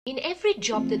In every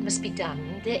job that must be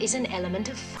done, there is an element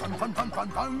of fun. Fun, fun, fun, fun,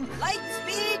 fun. Light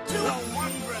speed to the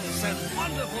wondrous and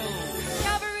wonderful.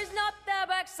 Cover is not the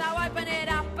book, so open it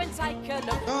up and take a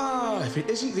look. Ah, if it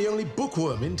isn't the only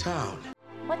bookworm in town.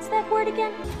 What's that word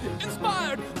again?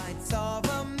 Inspired. Might solve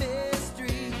a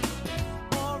mystery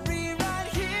or rewrite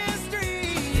history.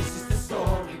 This is the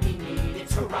story we needed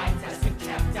to write, has been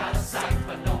kept out of sight,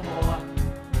 but no more.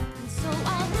 So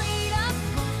I'll read a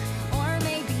book, or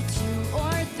maybe two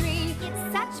or three.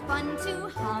 It's such fun to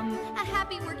hum a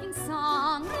happy working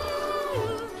song.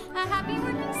 Ooh, a happy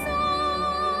working song.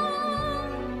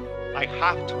 I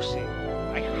have to sing.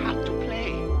 I have to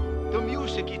play. The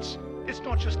music, it's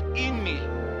not just in me.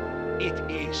 It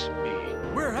is me.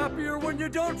 We're happier when you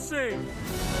don't sing.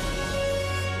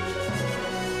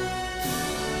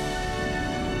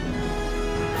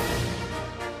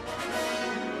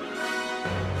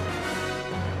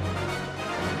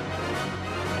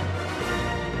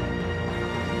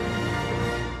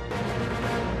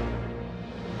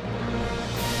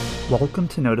 Welcome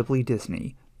to Notably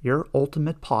Disney, your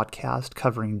ultimate podcast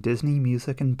covering Disney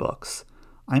music and books.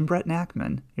 I'm Brett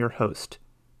Nackman, your host.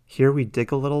 Here we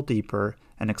dig a little deeper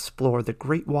and explore the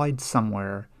great wide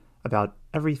somewhere about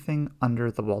everything under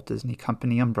the Walt Disney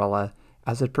Company umbrella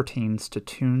as it pertains to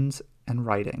tunes and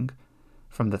writing,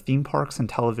 from the theme parks and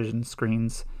television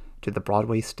screens to the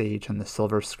Broadway stage and the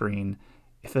silver screen,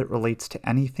 if it relates to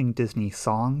anything Disney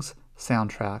songs,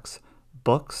 soundtracks,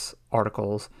 books,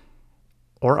 articles,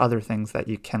 or other things that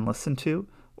you can listen to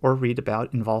or read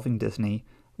about involving Disney,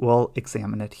 we'll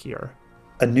examine it here.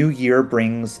 A new year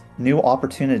brings new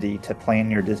opportunity to plan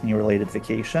your Disney-related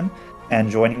vacation, and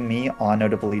joining me on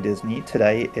Notably Disney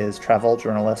today is travel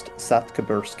journalist Seth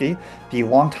Kubersky, the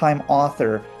longtime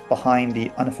author behind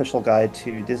the Unofficial Guide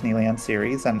to Disneyland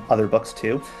series and other books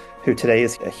too, who today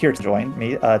is here to join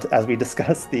me as we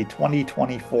discuss the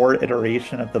 2024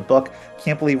 iteration of the book.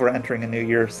 Can't believe we're entering a new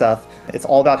year, Seth. It's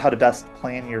all about how to best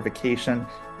plan your vacation,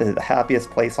 the happiest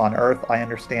place on earth. I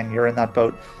understand you're in that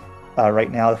boat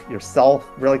right now yourself.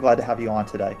 Really glad to have you on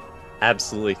today.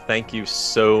 Absolutely. Thank you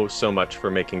so much for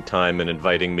making time and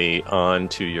inviting me on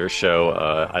to your show.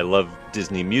 I love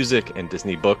Disney music and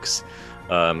Disney books.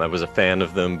 I was a fan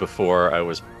of them before I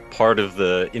was part of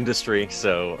the industry,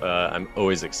 so I'm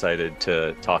always excited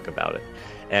to talk about it.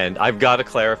 And I've got to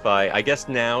clarify, I guess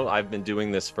now I've been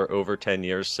doing this for over 10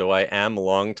 years, so I am a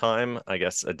long time, I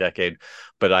guess a decade,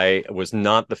 but I was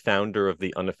not the founder of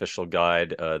the Unofficial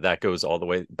Guide. That goes all the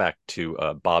way back to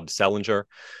Bob Selinger,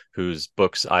 whose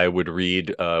books I would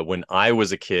read when I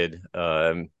was a kid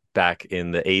back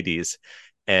in the 80s.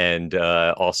 And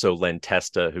also Len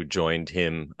Testa, who joined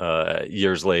him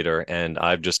years later. And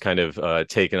I've just kind of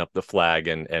taken up the flag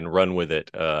and run with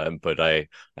it. But I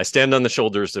stand on the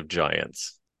shoulders of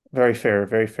giants. Very fair,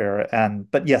 very fair.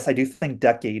 But yes, I do think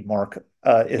decade mark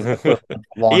is equivalent to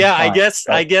long yeah, time.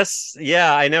 I guess.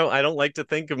 Yeah, I know. I don't like to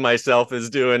think of myself as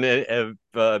doing it,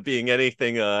 being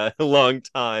anything a long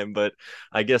time, but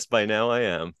I guess by now I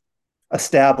am.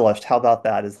 Established. How about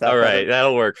that? Is that all right?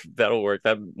 better? That'll work.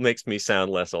 That makes me sound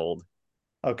less old.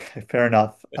 Okay, fair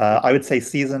enough. I would say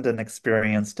seasoned and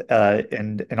experienced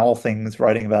in all things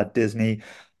writing about Disney.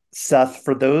 Seth,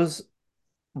 for those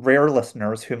rare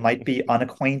listeners who might be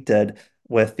unacquainted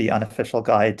with the Unofficial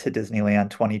Guide to Disneyland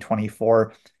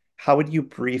 2024, how would you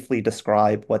briefly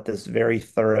describe what this very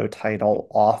thorough title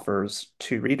offers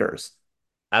to readers?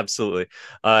 Absolutely.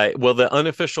 Well, the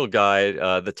Unofficial Guide,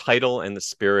 the title and the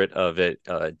spirit of it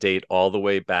date all the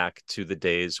way back to the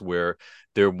days where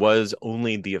there was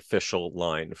only the official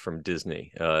line from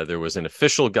Disney. There was an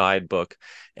official guidebook,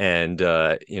 and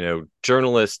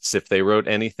journalists, if they wrote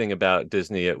anything about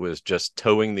Disney, it was just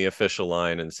towing the official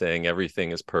line and saying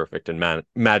everything is perfect and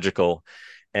magical.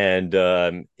 And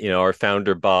our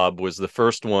founder Bob was the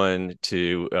first one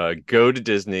to go to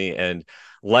Disney and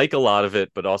like a lot of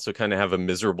it, but also kind of have a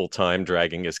miserable time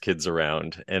dragging his kids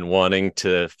around and wanting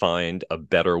to find a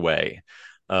better way.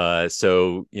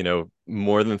 So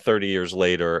more than 30 years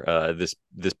later,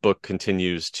 this book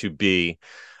continues to be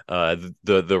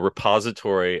the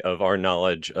repository of our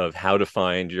knowledge of how to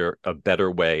find a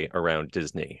better way around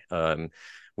Disney.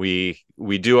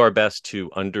 We do our best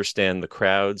to understand the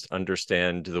crowds,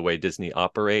 understand the way Disney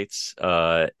operates,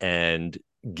 and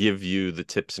give you the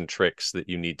tips and tricks that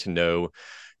you need to know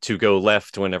to go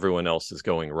left when everyone else is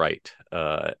going right,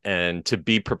 and to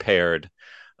be prepared,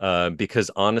 because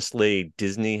honestly,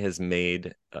 Disney has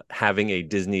made having a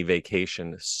Disney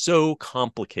vacation so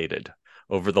complicated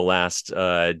over the last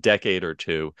decade or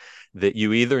two that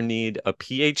you either need a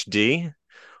PhD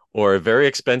or a very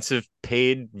expensive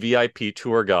paid VIP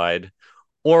tour guide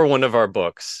or one of our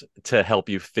books to help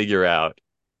you figure out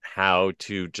how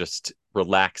to just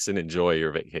relax and enjoy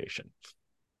your vacation.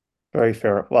 Very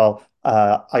fair. Well,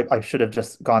 I should have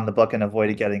just gone the book and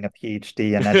avoided getting a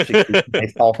PhD in education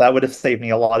myself. That would have saved me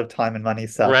a lot of time and money,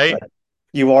 Seth. Right? But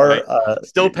you Right. are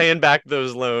Still paying back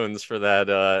those loans for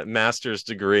that master's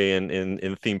degree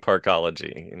in theme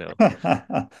parkology, you know.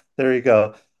 there you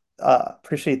go.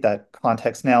 Appreciate that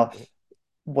context. Now,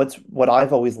 what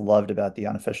I've always loved about the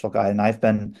Unofficial Guide, and I've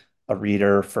been a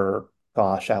reader for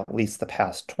gosh, at least the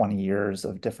past 20 years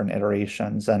of different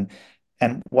iterations, and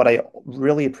what I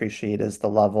really appreciate is the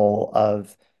level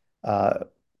of uh,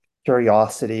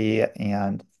 curiosity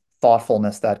and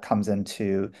thoughtfulness that comes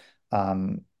into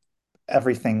um,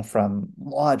 everything from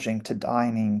lodging to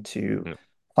dining to Mm,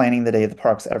 planning the day of the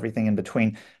parks, everything in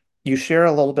between. You share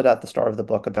a little bit at the start of the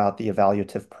book about the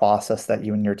evaluative process that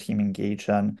you and your team engage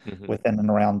in mhm. within and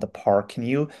around the park. Can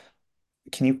you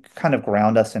kind of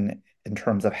ground us in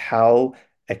terms of how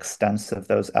extensive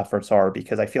those efforts are?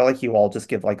 Because I feel like you all just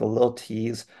give like a little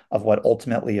tease of what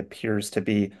ultimately appears to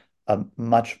be a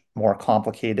much more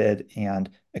complicated and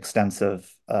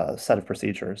extensive set of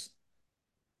procedures.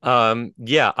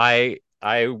 Yeah, I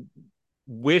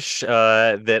wish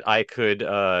that I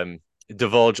could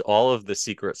divulge all of the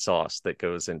secret sauce that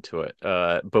goes into it.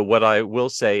 But what I will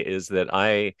say is that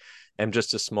I am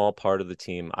just a small part of the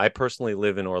team. I personally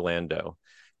live in Orlando,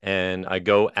 and I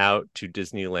go out to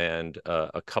Disneyland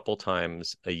a couple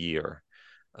times a year.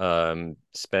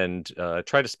 Spend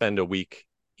Try to spend a week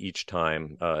each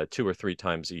time, 2 or 3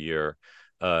 times a year,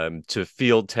 to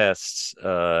field tests,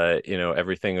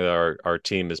 everything that our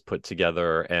team has put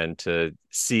together, and to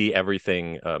see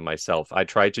everything myself. I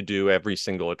try to do every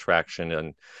single attraction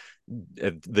and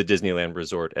at the Disneyland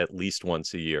Resort at least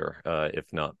once a year, if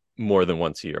not more than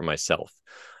once a year myself.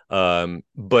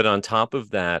 But on top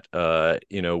of that,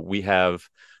 we have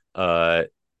uh,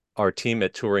 our team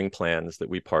at Touring Plans that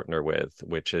we partner with,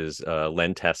 which is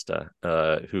Len Testa,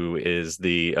 who is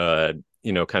the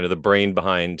kind of the brain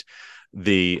behind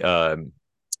the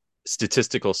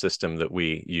statistical system that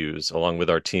we use, along with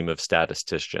our team of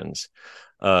statisticians.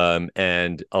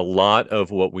 And a lot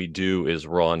of what we do is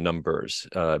raw numbers,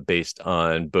 based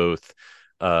on both,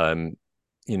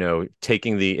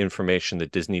 taking the information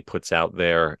that Disney puts out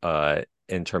there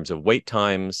in terms of wait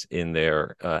times in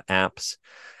their apps,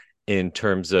 in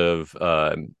terms of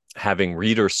having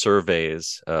reader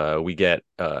surveys. We get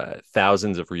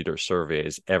thousands of reader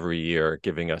surveys every year,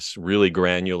 giving us really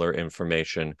granular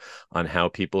information on how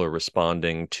people are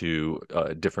responding to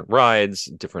different rides,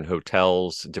 different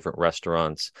hotels, different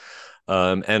restaurants,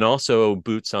 and also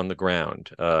boots on the ground.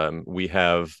 We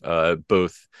have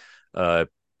both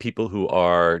people who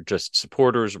are just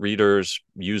supporters, readers,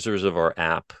 users of our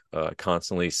app,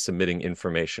 constantly submitting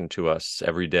information to us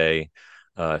every day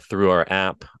through our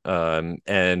app,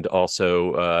 and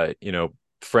also,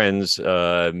 friends,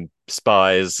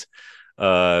 spies,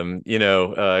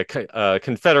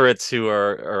 Confederates who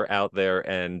are out there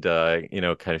and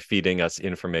kind of feeding us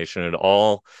information. And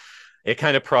all it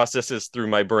kind of processes through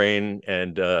my brain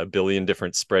and a billion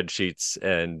different spreadsheets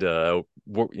and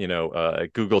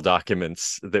Google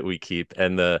documents that we keep.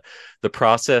 And the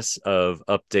process of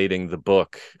updating the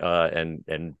book and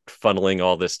funneling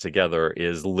all this together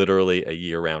is literally a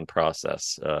year-round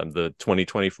process. The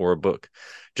 2024 book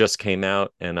just came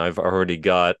out, and I've already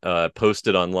got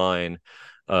posted online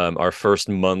our first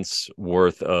month's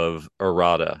worth of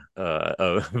errata,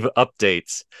 of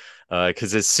updates,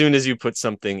 because as soon as you put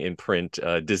something in print,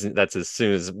 that's as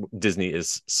soon as Disney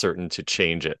is certain to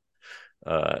change it.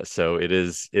 So it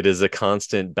is a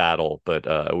constant battle, but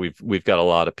we've got a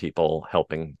lot of people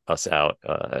helping us out,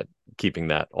 keeping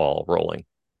that all rolling.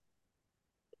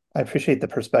 I appreciate the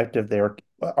perspective there.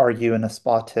 Are you in a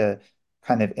spot to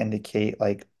kind of indicate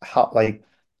like how like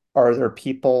are there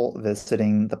people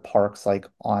visiting the parks like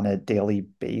on a daily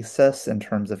basis in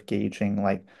terms of gauging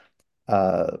like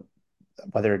uh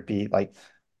whether it be like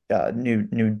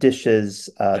new dishes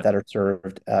Yeah, that are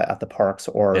served at the parks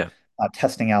or yeah,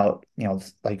 testing out,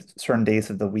 like certain days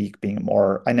of the week being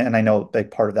more. And I know a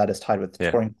big part of that is tied with the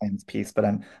yeah, touring plans piece, but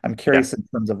I'm yeah. curious in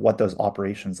terms of what those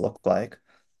operations look like.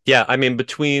 Yeah, I mean,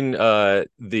 between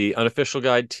the unofficial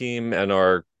guide team and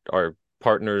our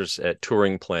partners at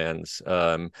Touring Plans,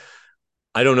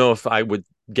 I don't know if I would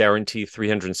guarantee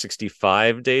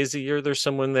 365 days a year there's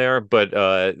someone there, but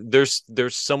there's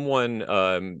someone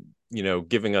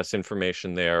giving us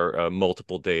information there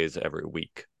multiple days every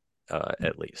week,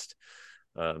 at least.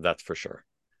 That's for sure.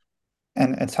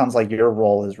 And it sounds like your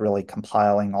role is really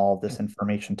compiling all of this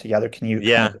information together. Can you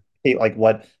kind Yeah, of state like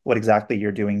what exactly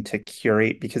you're doing to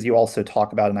curate? Because you also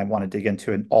talk about, and I want to dig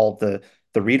into it, all the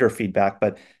reader feedback,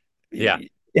 but yeah.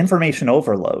 information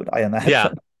overload, I Yeah.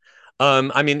 imagine.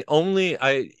 I mean, only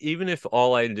I even if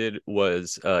all I did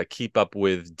was keep up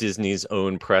with Disney's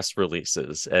own press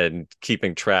releases and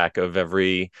keeping track of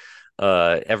every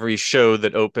show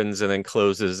that opens and then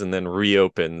closes and then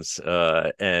reopens,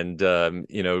 and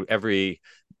every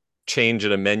change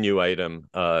in a menu item,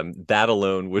 that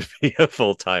alone would be a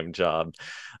full-time job.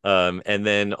 And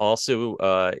then also,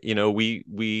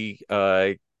 we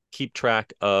keep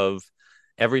track of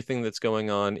everything that's going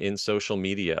on in social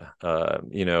media,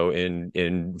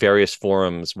 in various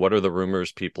forums. What are the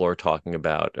rumors people are talking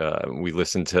about? We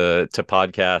listen to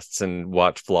podcasts and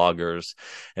watch vloggers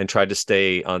and try to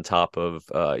stay on top of,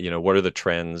 what are the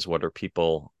trends? What are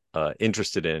people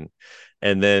interested in?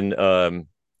 And then,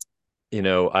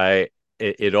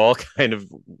 it all kind of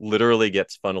literally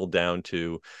gets funneled down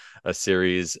to a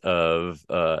series of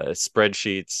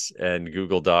spreadsheets and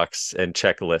Google Docs and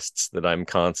checklists that I'm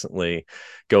constantly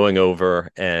going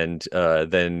over, and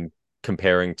then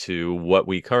comparing to what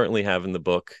we currently have in the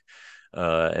book,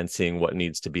 and seeing what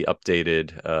needs to be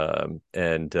updated,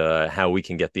 and how we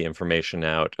can get the information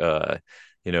out.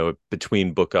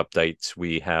 Between book updates,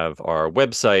 we have our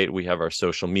website, we have our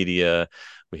social media,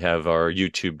 we have our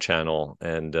YouTube channel,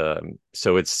 and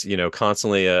so it's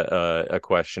constantly a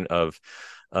question of,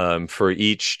 for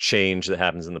each change that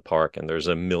happens in the park, and there's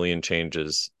a million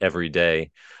changes every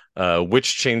day.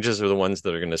 Which changes are the ones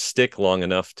that are going to stick long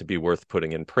enough to be worth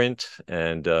putting in print,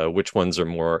 and which ones are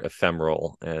more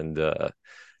ephemeral and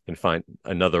can find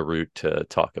another route to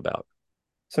talk about.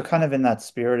 So, kind of in that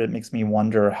spirit, it makes me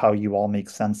wonder how you all make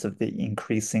sense of the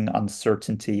increasing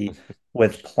uncertainty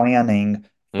with planning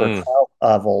for Mm, crowd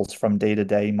levels from day to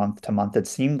day, month to month. It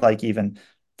seemed like even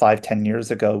 5, 10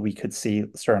 years ago, we could see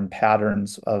certain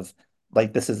patterns of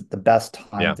like, this is the best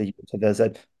time yeah. of the year to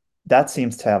visit. That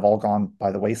seems to have all gone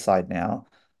by the wayside now.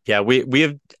 Yeah, we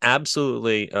have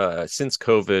absolutely, since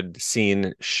COVID,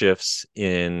 seen shifts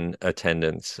in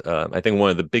attendance. I think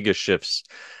one of the biggest shifts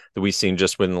that we've seen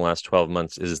just within the last 12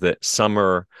 months is that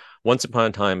summer, once upon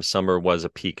a time, summer was a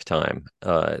peak time.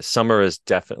 Summer has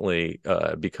definitely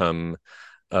become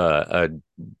a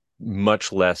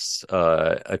much less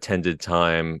attended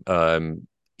time,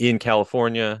 in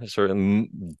California, certainly,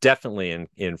 definitely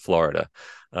in Florida.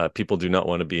 People do not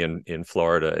want to be in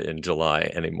Florida in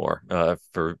July anymore,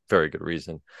 for very good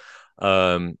reason.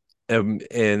 And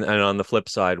on the flip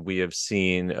side, we have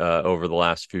seen, over the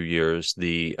last few years,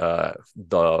 the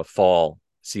fall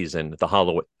season,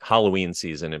 the Halloween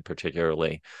season in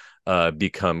particularly,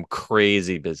 become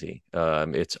crazy busy.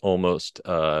 It's almost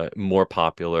more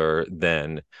popular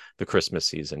than the Christmas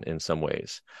season in some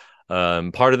ways.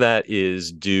 Part of that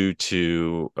is due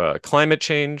to climate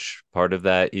change. Part of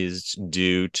that is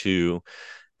due to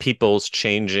people's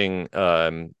changing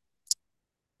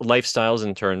lifestyles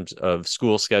in terms of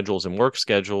school schedules and work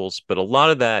schedules. But a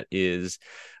lot of that is,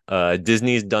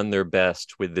 Disney's done their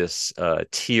best with this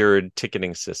tiered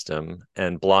ticketing system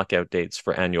and blockout dates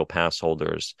for annual pass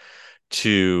holders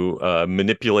to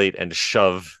manipulate and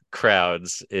shove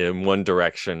crowds in one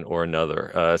direction or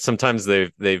another. Sometimes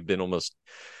they've been almost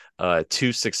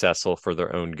too successful for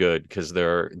their own good, because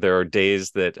there are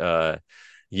days that,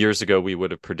 years ago we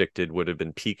would have predicted would have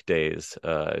been peak days,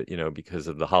 because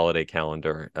of the holiday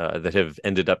calendar, that have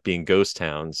ended up being ghost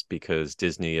towns because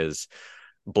Disney has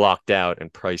blocked out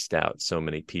and priced out so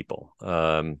many people.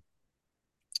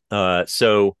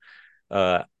 So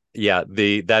yeah,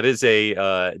 the that is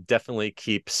a definitely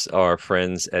keeps our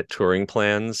friends at Touring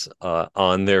Plans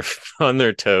on their on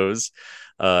their toes,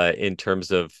 in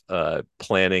terms of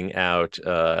planning out,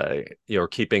 or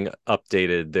keeping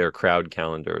updated their crowd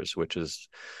calendars, which is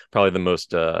probably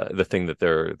the thing that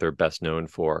they're best known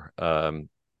for.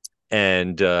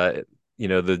 And the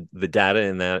data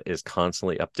in that is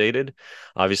constantly updated.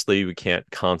 Obviously, we can't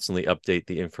constantly update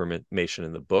the information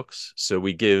in the books, so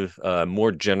we give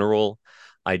more general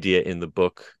idea in the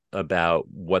book about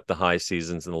what the high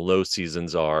seasons and the low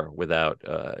seasons are without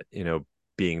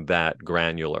being that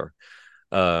granular.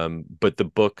 But the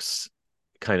book's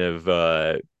kind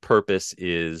of purpose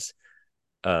is,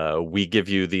 we give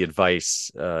you the advice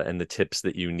and the tips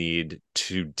that you need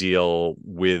to deal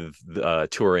with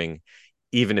touring,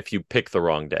 even if you pick the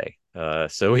wrong day.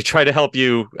 So we try to help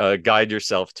you guide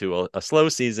yourself to a slow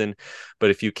season, but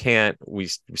if you can't, we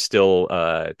still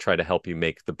try to help you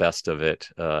make the best of it,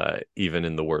 even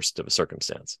in the worst of a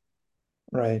circumstance.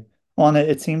 Right. Well, and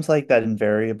it seems like that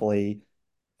invariably,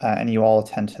 and you all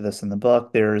attend to this in the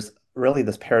book, there's really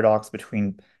this paradox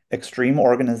between extreme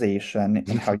organization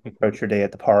in how you approach your day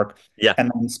at the park Yeah.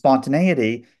 and then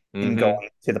spontaneity in Mm-hmm. going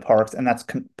to the parks, and that's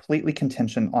completely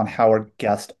contingent on how our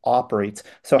guest operates.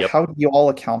 So Yep. how do you all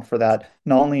account for that,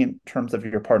 not only in terms of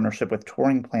your partnership with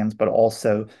touring plans, but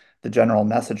also the general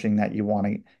messaging that you want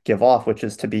to give off, which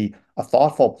is to be a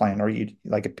thoughtful plan, or you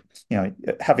like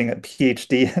having a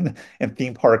PhD in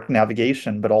theme park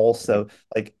navigation, but also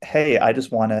like, hey, I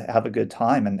just want to have a good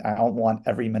time and I don't want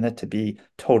every minute to be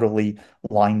totally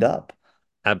lined up.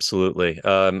 Absolutely.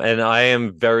 And I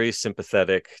am very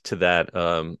sympathetic to that.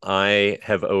 I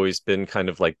have always been kind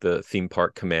of like the theme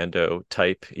park commando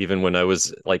type. Even when I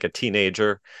was like a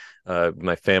teenager,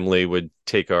 my family would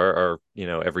take our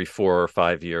every 4 or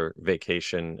 5 year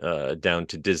vacation down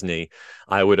to Disney.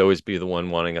 I would always be the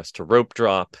one wanting us to rope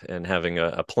drop and having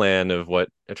a plan of what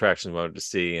attractions we wanted to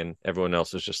see. And everyone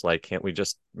else was just like, can't we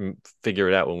just figure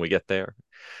it out when we get there?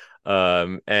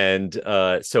 And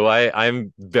so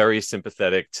I'm very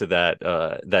sympathetic to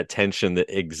that tension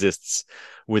that exists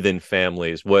within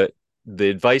families. What the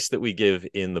advice that we give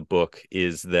in the book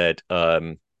is that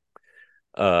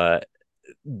uh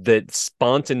that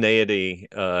spontaneity,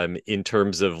 in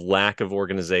terms of lack of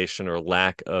organization or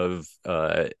lack of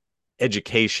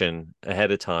education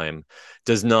ahead of time,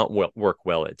 does not work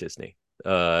well at Disney.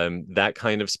 That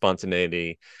kind of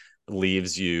spontaneity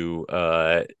leaves you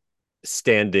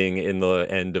standing in the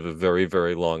end of a very,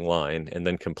 very long line and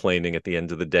then complaining at the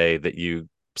end of the day that you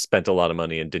spent a lot of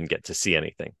money and didn't get to see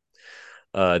anything.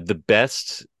 The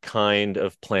best kind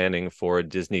of planning for a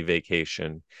Disney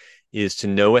vacation is to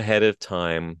know ahead of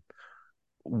time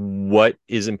what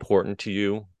is important to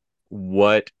you,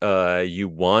 what you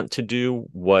want to do,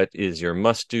 what is your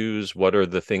must do's, what are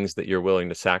the things that you're willing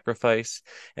to sacrifice,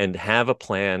 and have a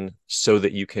plan so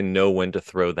that you can know when to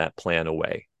throw that plan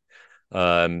away.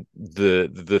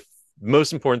 The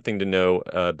most important thing to know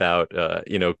about a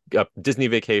Disney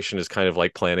vacation is kind of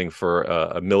like planning for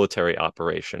a military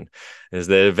operation, is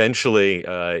that eventually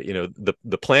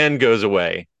the plan goes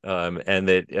away, and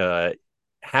that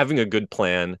having a good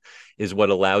plan is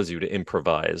what allows you to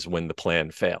improvise when the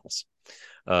plan fails.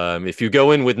 If you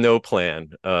go in with no plan,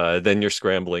 then you're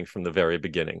scrambling from the very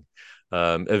beginning.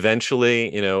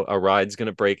 Eventually, a ride's going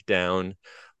to break down,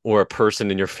 or a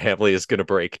person in your family is going to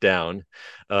break down,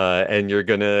 and you're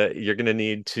gonna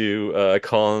need to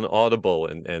call an audible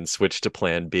and switch to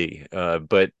plan B.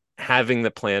 But having the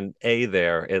plan A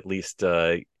there at least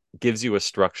gives you a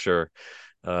structure,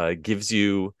 gives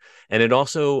you, and it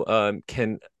also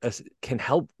can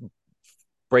help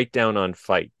break down on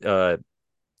fight.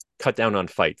 Cut down on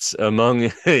fights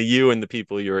among you and the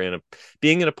people you're in.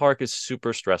 Being in a park is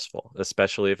super stressful,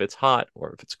 especially if it's hot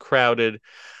or if it's crowded.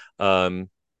 Um,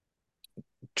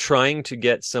 Trying to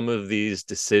get some of these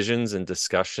decisions and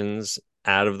discussions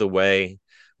out of the way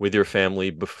with your family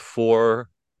before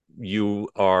you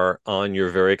are on your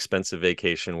very expensive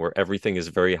vacation, where everything is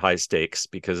very high stakes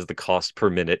because the cost per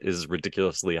minute is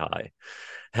ridiculously high.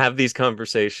 Have these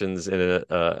conversations in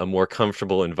a more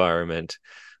comfortable environment.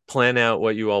 Plan out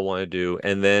what you all want to do,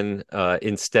 and then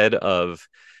instead of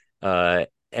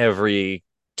every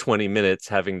 20 minutes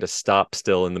having to stop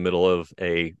still in the middle of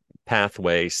a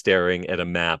pathway staring at a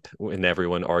map and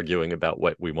everyone arguing about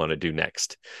what we want to do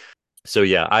next. So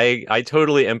yeah, I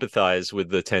totally empathize with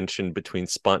the tension between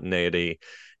spontaneity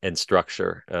and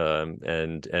structure.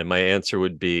 And my answer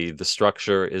would be the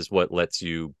structure is what lets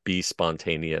you be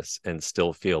spontaneous and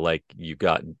still feel like you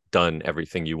got done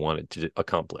everything you wanted to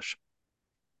accomplish.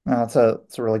 It's a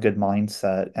really good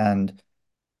mindset, and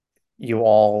you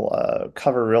all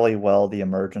cover really well the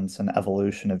emergence and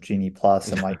evolution of Genie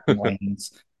Plus and Lightning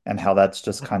Lanes, and how that's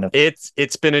just kind of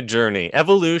It's been a journey.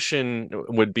 Evolution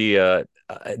would be a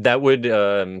that would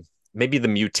maybe the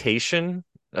mutation.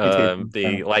 mutation.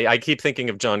 The like I keep thinking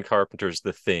of John Carpenter's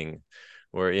The Thing,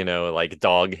 where like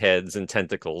dog heads and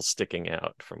tentacles sticking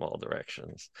out from all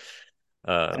directions.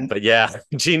 And But yeah,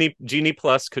 Genie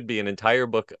Plus could be an entire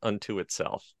book unto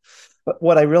itself. but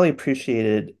what I really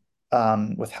appreciated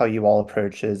with how you all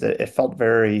approach is it felt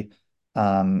very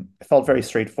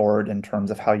straightforward in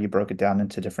terms of how you broke it down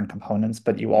into different components,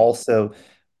 but you Mhm. also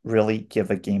really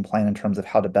give a game plan in terms of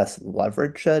how to best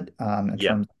leverage it in Yeah.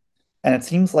 terms. And it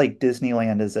seems like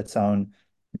Disneyland is its own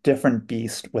different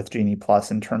beast with Genie Plus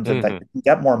in terms of that Mhm. you can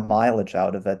get more mileage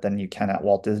out of it than you can at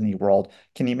Walt Disney World.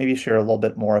 Can you maybe share a little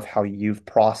bit more of how you've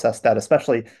processed that,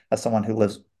 especially as someone who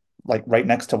lives like right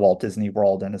next to Walt Disney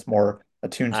World and is more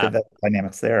attuned to Uh, the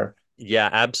dynamics there? Yeah,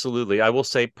 absolutely. I will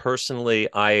say personally,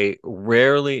 I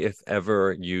rarely, if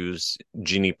ever, use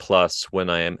Genie Plus when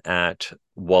I am at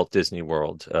Walt Disney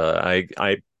World. I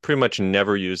pretty much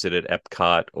never use it at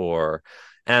Epcot or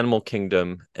Animal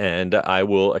Kingdom, and I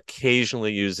will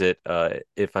occasionally use it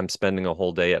if I'm spending a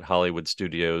whole day at Hollywood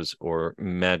Studios or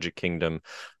Magic Kingdom.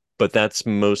 But that's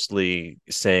mostly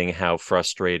saying how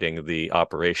frustrating the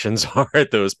operations are at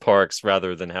those parks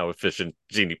rather than how efficient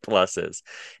Genie Plus is.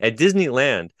 At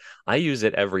Disneyland, I use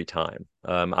it every time.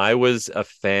 I was a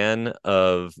fan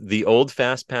of the old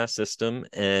Fast Pass system,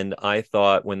 and I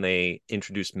thought when they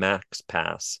introduced Max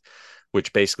Pass,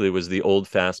 which basically was the old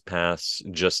Fast Pass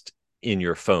just in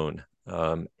your phone,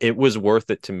 it was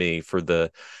worth it to me for the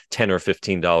 $10 or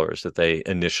 $15 that they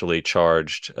initially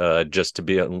charged, just to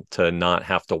be able to not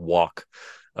have to walk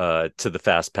to the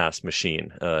Fast Pass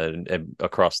machine and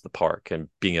across the park, and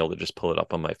being able to just pull it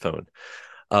up on my phone.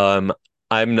 Um,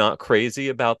 I'm not crazy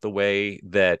about the way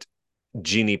that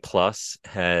Genie Plus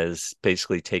has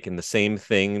basically taken the same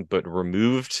thing but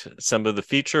removed some of the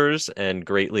features and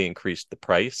greatly increased the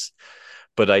price.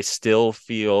 But I still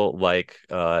feel like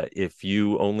if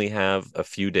you only have a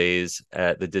few days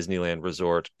at the Disneyland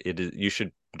resort, you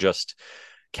should just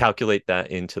calculate that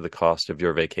into the cost of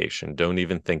your vacation. Don't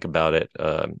even think about it.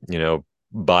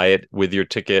 Buy it with your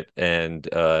ticket, and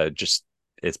just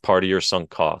it's part of your sunk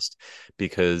cost,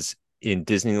 because in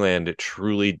Disneyland it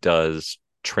truly does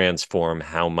transform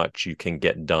how much you can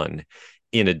get done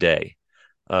in a day.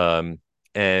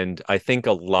 And I think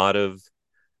a lot of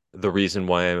the reason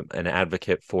why I'm an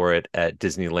advocate for it at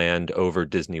Disneyland over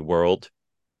Disney World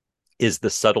is the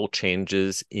subtle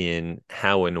changes in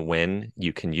how and when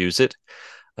you can use it.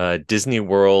 Disney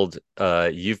World,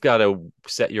 you've got to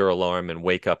set your alarm and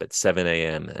wake up at 7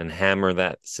 a.m. and hammer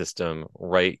that system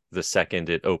right the second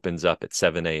it opens up at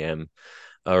 7 a.m.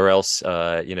 Or else,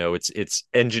 it's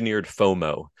engineered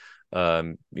FOMO.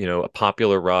 A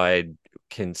popular ride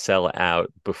can sell out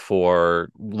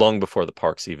long before the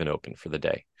parks even open for the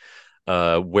day.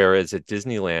 Whereas at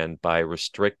Disneyland, by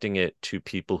restricting it to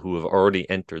people who have already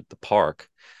entered the park,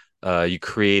 you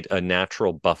create a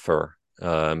natural buffer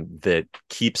that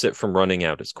keeps it from running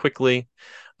out as quickly,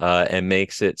 and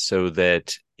makes it so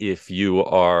that if you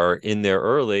are in there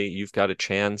early, you've got a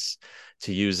chance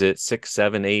to use it 6,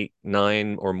 7, 8,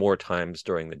 9 or more times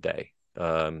during the day.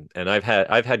 And I've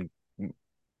had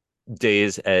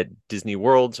days at Disney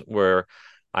World where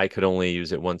I could only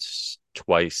use it once,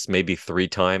 twice, maybe 3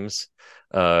 times.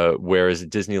 Whereas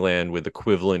Disneyland, with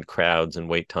equivalent crowds and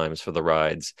wait times for the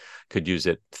rides, could use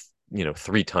it,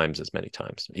 3 times as many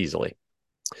times easily.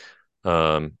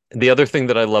 The other thing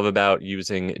that I love about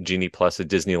using Genie Plus at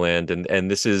Disneyland, and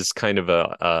this is kind of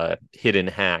a hidden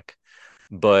hack,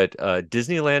 but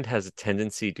Disneyland has a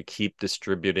tendency to keep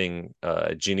distributing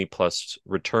Genie Plus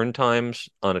return times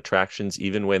on attractions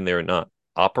even when they're not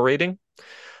operating.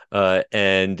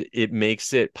 And it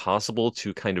makes it possible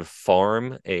to kind of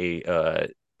farm a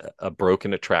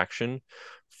broken attraction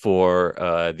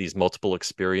for these multiple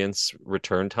experience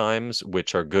return times,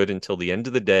 which are good until the end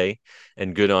of the day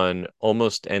and good on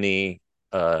almost any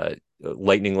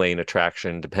Lightning Lane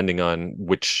attraction, depending on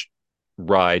which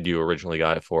ride you originally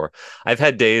got it for. I've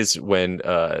had days when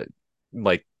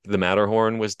like the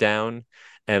Matterhorn was down,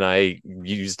 and I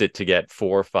used it to get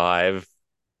 4 or 5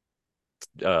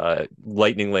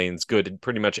 Lightning Lanes good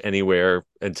pretty much anywhere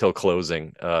until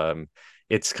closing.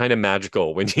 It's kind of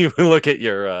magical when you look at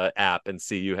your app and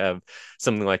see you have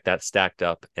something like that stacked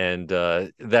up, and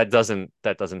that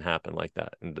doesn't happen like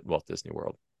that in Walt Disney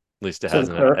World. At least it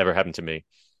hasn't ever happened to me.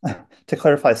 To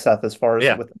clarify, Seth, as far as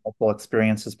Yeah. with the multiple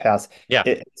experiences pass, Yeah.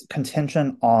 it's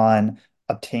contingent on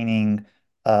obtaining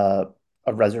a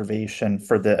reservation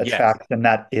for the Yes. attraction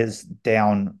that is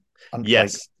down.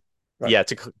 Yes. Right. Yeah,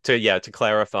 to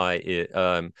clarify it,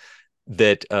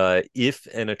 that if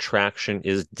an attraction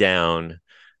is down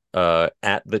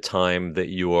at the time that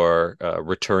your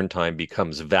return time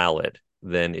becomes valid,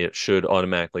 then it should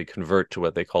automatically convert to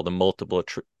what they call the multiple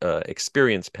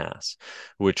experience pass,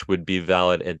 which would be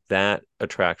valid at that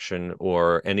attraction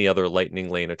or any other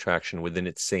Lightning Lane attraction within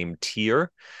its same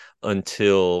tier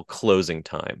until closing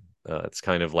time. It's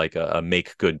kind of like a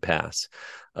make good pass.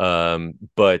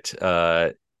 But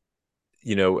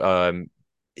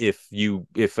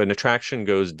if an attraction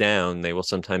goes down, they will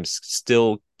sometimes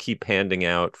still keep handing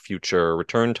out future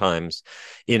return times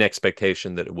in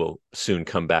expectation that it will soon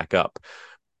come back up.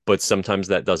 But sometimes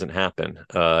that doesn't happen,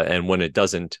 and when it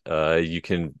doesn't, you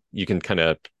can kind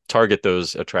of target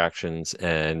those attractions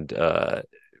and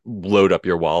load up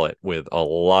your wallet with a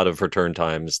lot of return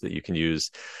times that you can use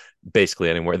basically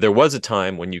anywhere. There was a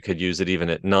time when you could use it even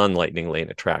at non-Lightning Lane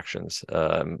attractions,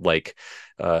 like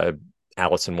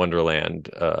Alice in Wonderland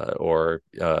or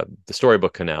the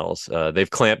Storybook Canals. They've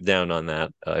clamped down on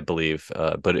that, I believe,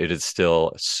 but it is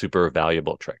still a super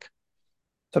valuable trick.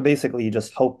 So basically, you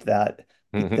just hope that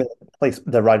Mhm.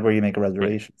 the ride where you make a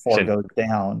reservation for goes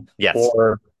down, Yes,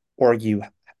 or you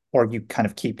kind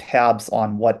of keep tabs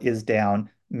on what is down,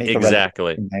 make a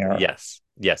exactly. reservation there. Yes,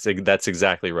 that's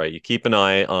exactly right. You keep an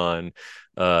eye on,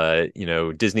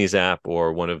 Disney's app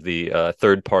or one of the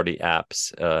third-party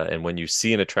apps, and when you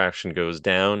see an attraction goes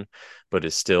down, but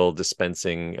is still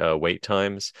dispensing wait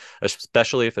times,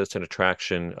 especially if it's an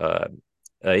attraction.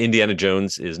 Indiana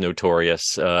Jones is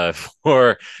notorious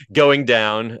for going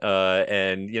down,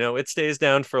 and it stays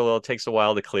down for a little. It takes a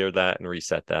while to clear that and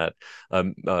reset that.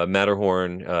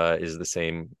 Matterhorn is the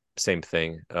same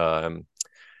thing.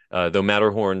 Though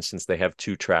Matterhorn, since they have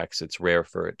two tracks, it's rare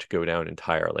for it to go down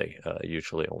entirely.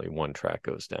 Usually, only one track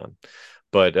goes down.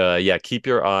 But yeah, keep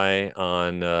your eye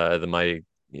on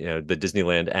the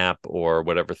Disneyland app or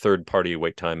whatever third-party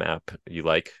wait time app you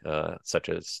like, such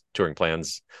as Touring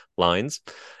Plans Lines.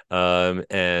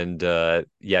 And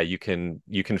yeah, you can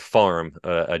farm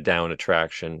a down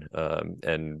attraction.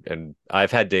 And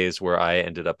I've had days where I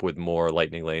ended up with more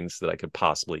lightning lanes that I could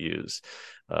possibly use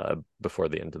before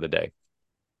the end of the day.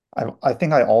 I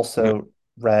think I also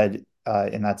read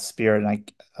in that spirit,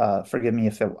 and forgive me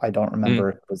if I don't Mm-hmm. remember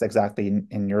if it was exactly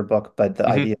in your book, but the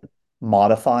Mm-hmm. idea of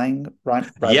modifying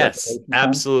ride Yes, reservation times.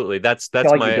 absolutely. That's I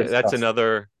feel that's like you my that's discussed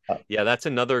another that. yeah, that's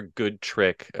another good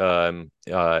trick.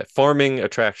 Farming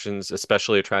attractions,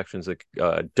 especially attractions that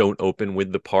don't open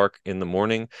with the park in the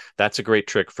morning. That's a great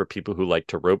trick for people who like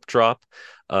to rope drop.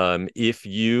 If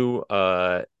you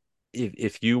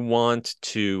want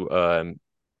to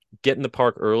get in the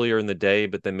park earlier in the day,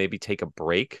 but then maybe take a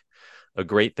break, a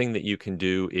great thing that you can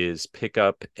do is pick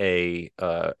up a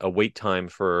wait time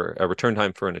for a return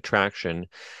time for an attraction,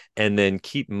 and then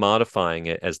keep modifying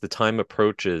it as the time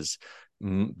approaches.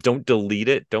 Don't delete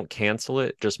it, don't cancel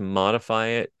it, just modify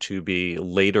it to be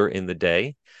later in the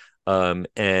day.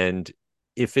 And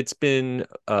if it's been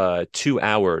 2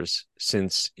 hours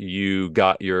since you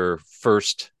got your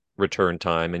first return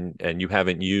time and you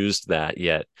haven't used that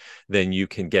yet, then you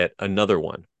can get another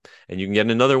one, and you can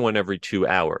get another one every 2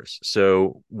 hours.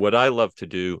 So what I love to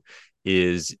do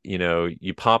is,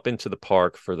 you pop into the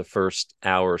park for the first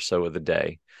hour or so of the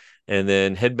day, and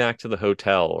then head back to the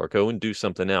hotel or go and do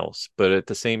something else. But at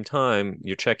the same time,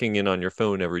 you're checking in on your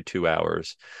phone every 2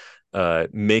 hours,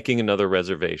 making another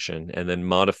reservation, and then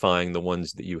modifying the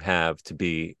ones that you have to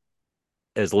be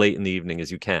as late in the evening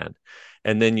as you can.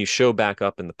 And then you show back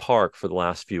up in the park for the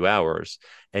last few hours,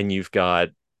 and you've got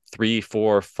 3,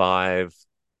 4, 5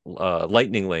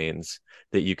 lightning lanes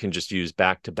that you can just use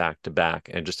back to back to back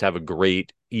and just have a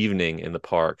great evening in the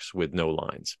parks with no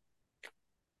lines.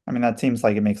 I mean, that seems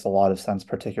like it makes a lot of sense, Yeah.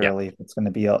 particularly if it's going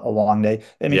to be a long day.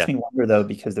 It makes Yeah. me wonder, though,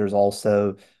 because there's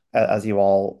also, as you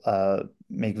all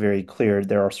make very clear,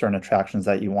 there are certain attractions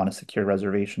that you want to secure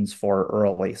reservations for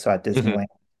early. So at Mm-hmm. Disneyland,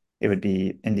 it would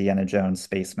be Indiana Jones,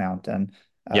 Space Mountain,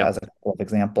 Yeah. as a couple of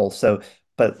examples. So,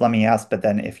 but let me ask, but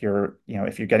then if you're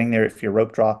getting there, if you're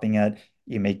rope dropping it,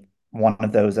 you make one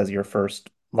of those as your first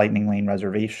Lightning Lane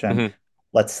reservation. Mm-hmm.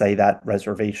 Let's say that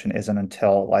reservation isn't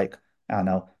until like, I don't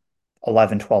know,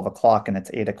 11, 12 o'clock and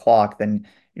it's 8 o'clock, then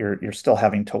you're still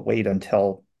having to wait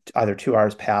until either 2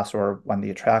 hours pass or when the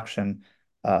attraction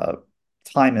uh,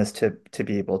 time is to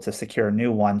be able to secure a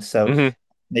new one. So Mm-hmm.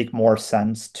 make more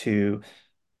sense to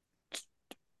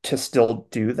still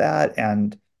do that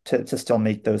and to still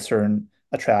make those certain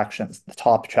attractions, the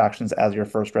top attractions as your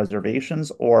first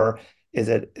reservations, or is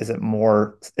it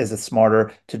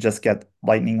smarter to just get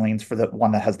lightning lanes for the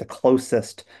one that has the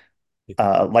closest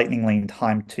lightning lane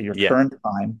time to your Yeah. current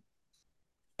time?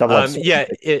 Double-edged sword. Yeah,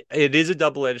 it is a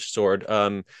double-edged sword.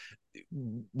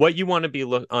 What you want to be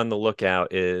on the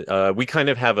lookout is, we kind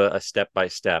of have a step by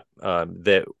step,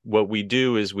 that what we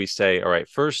do is we say, all right,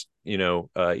 first,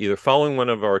 either following one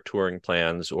of our touring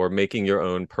plans or making your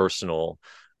own personal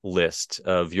list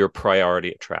of your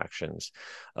priority attractions.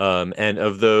 And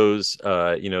of those,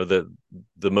 the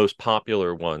most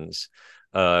popular ones,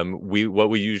 what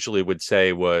we usually would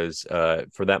say was,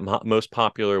 for that most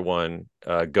popular one,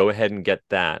 go ahead and get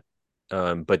that,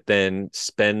 but then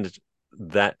spend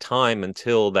that time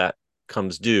until that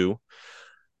comes due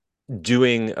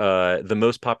doing the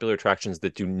most popular attractions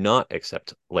that do not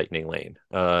accept Lightning Lane.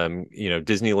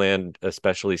 Disneyland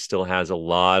especially still has a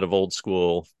lot of old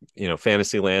school,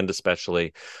 Fantasyland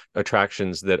especially,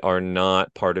 attractions that are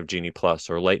not part of Genie Plus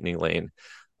or Lightning Lane.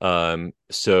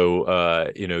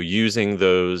 So using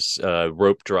those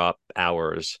rope drop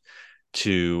hours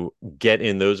to get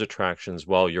in those attractions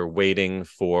while you're waiting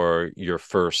for your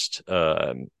first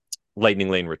Lightning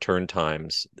Lane return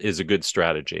times is a good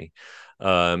strategy.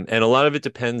 And a lot of it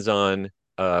depends on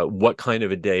what kind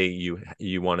of a day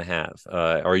you want to have.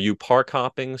 Are you park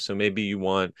hopping? So maybe you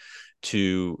want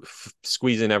to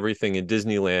squeeze in everything in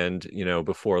Disneyland,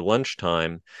 before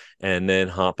lunchtime, and then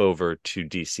hop over to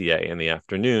DCA in the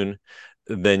afternoon.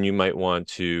 Then you might want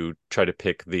to try to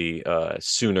pick the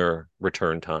sooner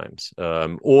return times.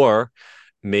 Or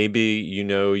maybe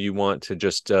you want to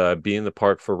just be in the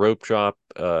park for rope drop,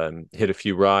 hit a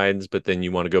few rides, but then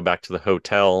you want to go back to the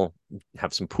hotel,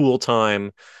 have some pool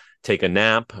time, take a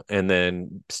nap, and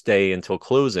then stay until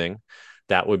closing.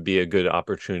 That would be a good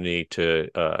opportunity to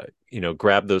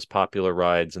grab those popular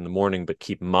rides in the morning, but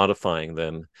keep modifying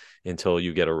them until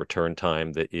you get a return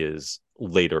time that is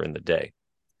later in the day.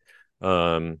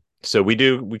 So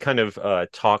we kind of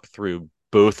talk through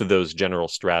both of those general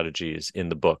strategies in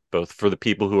the book, both for the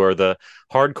people who are the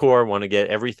hardcore, want to get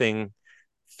everything,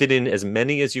 fit in as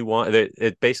many as you want.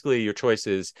 Basically, your choice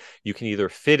is you can either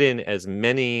fit in as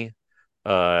many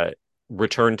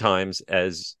return times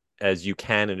as you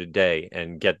can in a day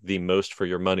and get the most for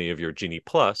your money of your Genie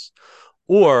Plus,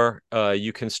 or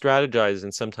you can strategize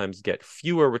and sometimes get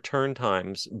fewer return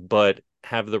times, but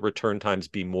have the return times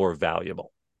be more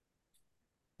valuable.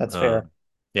 That's fair.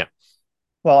 Yeah.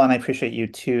 Well, and I appreciate you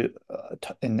too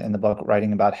in the book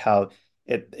writing about how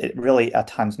it really at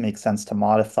times makes sense to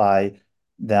modify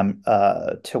them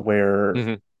to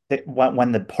where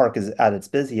when the park is at its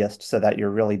busiest, so that you're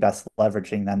really best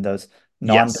leveraging then those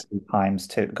non-busy times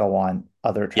to go on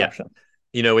other attractions.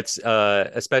 It's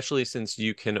especially since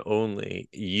you can only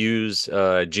use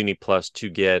Genie Plus to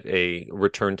get a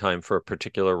return time for a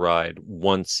particular ride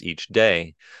once each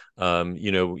day.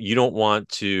 You don't want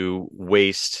to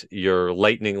waste your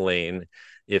lightning lane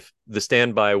if the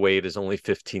standby wait is only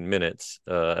 15 minutes.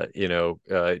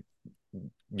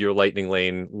 Your lightning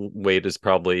lane wait is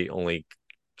probably only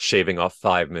shaving off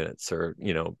 5 minutes, or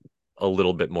a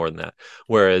little bit more than that.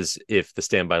 Whereas if the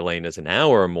standby lane is an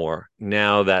hour or more,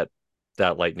 now that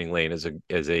lightning lane is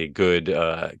a good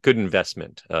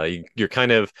investment. You're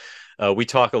kind of we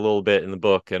talk a little bit in the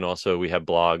book, and also we have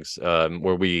blogs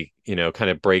where we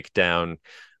kind of break down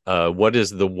what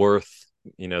is the worth,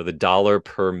 the dollar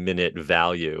per minute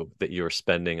value that you're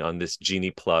spending on this Genie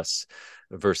Plus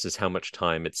versus how much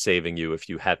time it's saving you if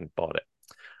you hadn't bought it.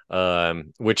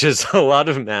 Which is a lot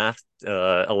of math,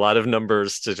 a lot of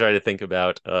numbers to try to think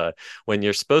about when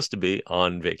you're supposed to be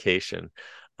on vacation.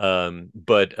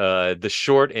 But the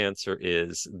short answer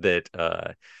is that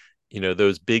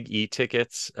those big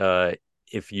e-tickets,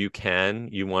 if you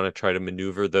want to try to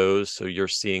maneuver those so you're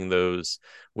seeing those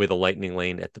with a lightning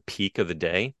lane at the peak of the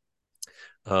day.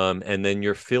 And then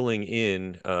you're filling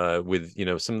in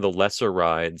with some of the lesser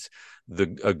rides.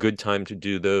 A good time to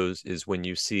do those is when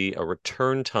you see a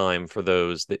return time for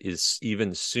those that is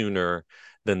even sooner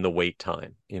than the wait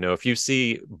time. If you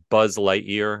see Buzz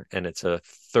Lightyear and it's a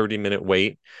 30-minute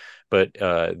wait, but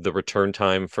the return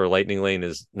time for Lightning Lane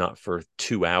is not for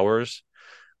 2 hours,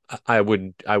 I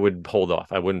would hold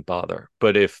off. I wouldn't bother.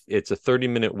 But if it's a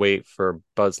 30-minute wait for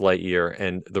Buzz Lightyear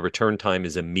and the return time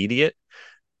is immediate,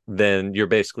 then you're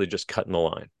basically just cutting the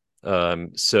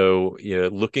line. So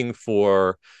looking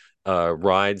for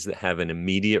rides that have an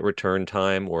immediate return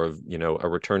time, or a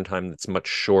return time that's much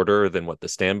shorter than what the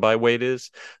standby wait is,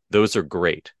 those are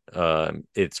great.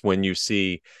 It's when you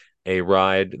see a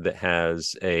ride that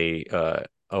has a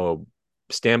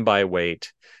standby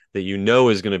wait that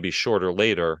is going to be shorter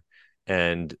later,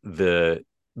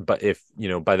 but if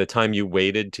by the time you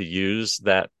waited to use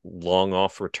that long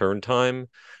off return time,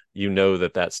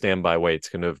 that standby wait's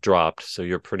going to have dropped, so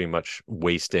you're pretty much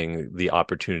wasting the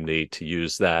opportunity to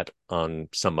use that on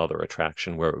some other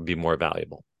attraction where it would be more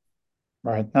valuable.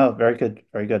 Right. No, very good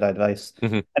advice.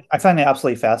 I find it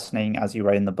absolutely fascinating, as you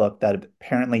write in the book, that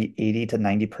apparently 80 to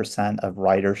 90% of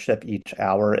ridership each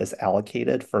hour is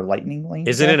allocated for lightning lanes.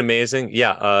 Isn't it amazing?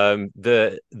 Yeah.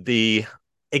 The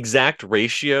exact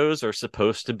ratios are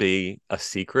supposed to be a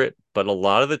secret, but a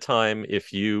lot of the time,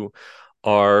 if you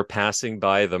are passing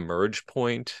by the merge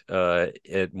point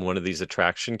at one of these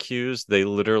attraction queues, they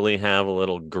literally have a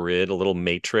little grid, a little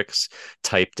matrix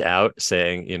typed out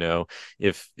saying,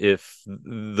 if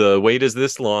the wait is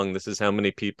this long, this is how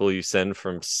many people you send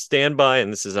from standby,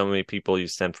 and this is how many people you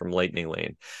send from lightning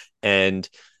lane. And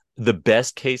the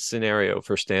best case scenario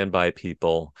for standby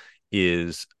people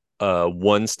is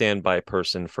one standby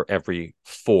person for every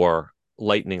 4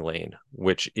 lightning lane,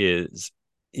 which is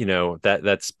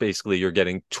that's basically you're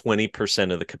getting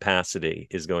 20% of the capacity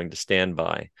is going to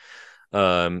standby.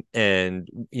 And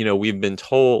we've been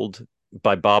told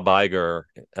by Bob Iger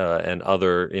and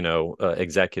other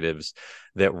executives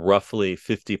that roughly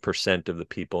 50% of the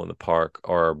people in the park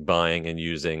are buying and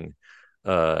using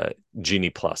Genie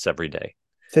Plus every day.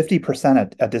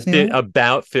 50% at Disneyland?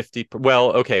 About 50.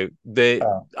 Well, okay.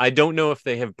 Oh, I don't know if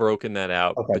they have broken that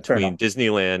out okay, fair enough. between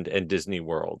Disneyland and Disney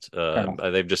World. Fair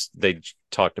enough. They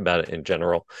talked about it in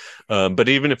general. But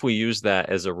even if we use that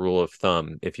as a rule of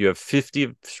thumb, if you have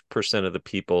 50% of the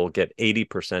people get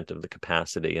 80% of the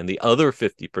capacity, and the other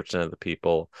 50% of the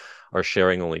people are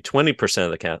sharing only 20%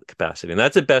 of the capacity, and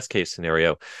that's a best case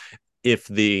scenario. If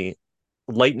the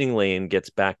Lightning Lane gets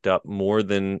backed up more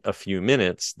than a few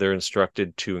minutes, they're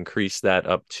instructed to increase that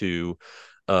up to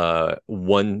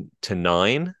 1 to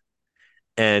 9.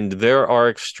 And there are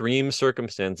extreme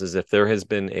circumstances if there has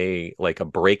been a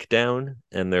breakdown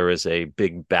and there is a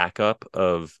big backup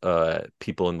of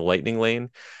people in the Lightning Lane,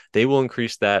 they will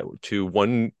increase that to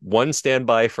one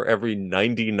standby for every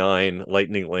 99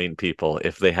 Lightning Lane people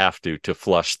if they have to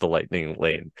flush the Lightning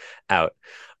Lane out.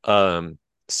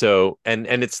 So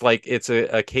it's like it's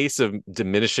a case of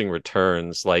diminishing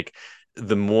returns. Like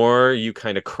the more you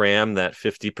kind of cram that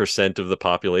 50% of the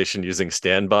population using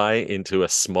standby into a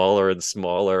smaller and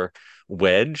smaller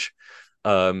wedge,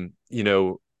 you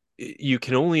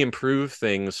can only improve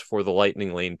things for the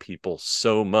Lightning Lane people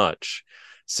so much.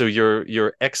 So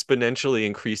you're exponentially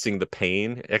increasing the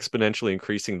pain, exponentially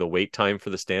increasing the wait time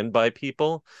for the standby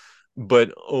people,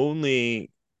 but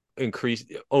only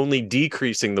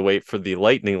decreasing the wait for the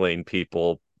Lightning Lane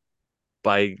people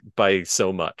by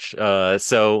so much. I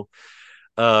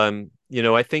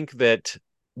think that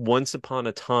once upon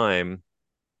a time,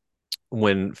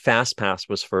 when FastPass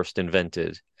was first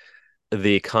invented,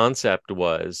 the concept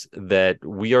was that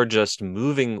we are just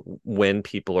moving when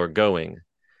people are going.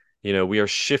 We are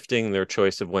shifting their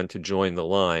choice of when to join the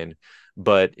line.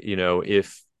 But,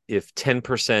 if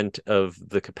 10% of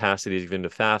the capacity is given to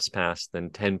FastPass, then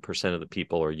 10% of the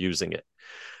people are using it.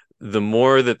 The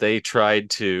more that they tried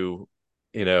to,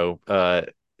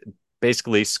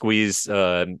 basically squeeze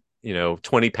 20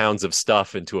 pounds of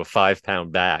stuff into a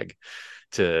 5-pound bag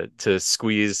to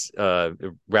squeeze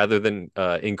rather than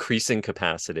increasing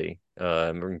capacity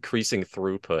or increasing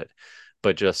throughput,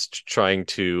 but just trying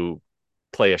to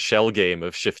play a shell game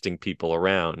of shifting people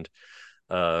around.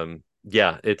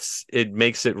 It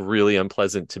makes it really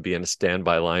unpleasant to be in a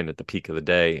standby line at the peak of the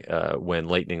day when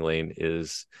Lightning Lane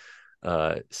is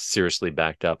seriously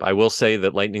backed up. I will say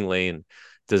that Lightning Lane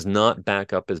does not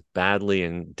back up as badly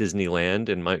in Disneyland,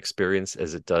 in my experience,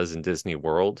 as it does in Disney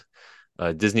World.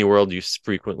 Disney World, you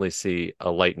frequently see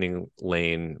a Lightning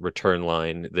Lane return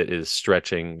line that is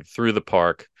stretching through the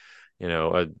park,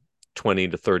 a 20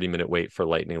 to 30-minute wait for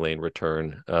Lightning Lane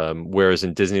return. Whereas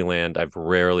in Disneyland, I've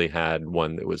rarely had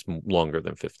one that was longer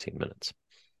than 15 minutes.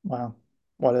 Wow.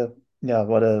 What a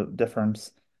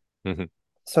difference. Mm-hmm.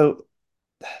 So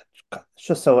it's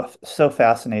just so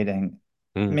fascinating.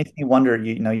 It Mm-hmm. makes me wonder,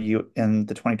 you in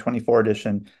the 2024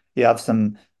 edition, you have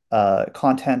some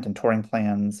content and touring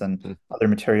plans and Mm-hmm. other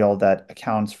material that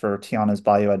accounts for Tiana's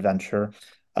Bayou adventure.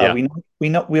 Yeah.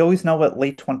 We always know what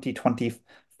late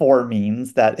 2024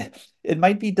 means, that it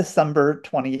might be December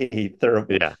 28th or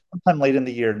Yeah. sometime late in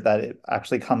the year that it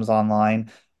actually comes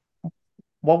online.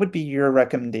 What would be your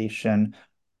recommendation,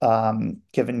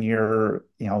 given your,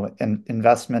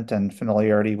 investment and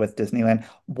familiarity with Disneyland?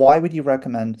 Why would you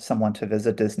recommend someone to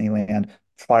visit Disneyland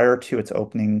prior to its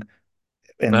opening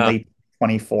in Uh, late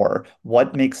 24?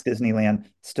 What makes Disneyland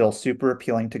still super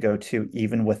appealing to go to,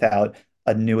 even without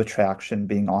a new attraction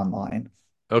being online?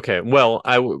 Okay. Well,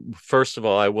 first of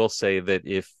all, I will say that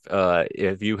if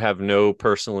you have no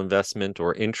personal investment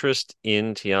or interest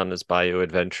in Tiana's Bayou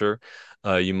Adventure,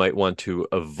 you might want to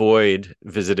avoid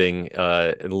visiting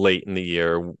late in the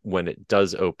year when it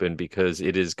does open, because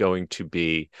it is going to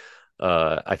be,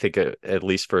 I think, at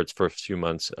least for its first few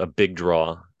months, a big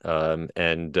draw,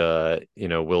 and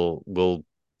will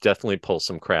definitely pull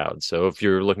some crowds. So if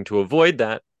you're looking to avoid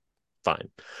that, fine.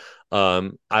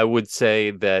 I would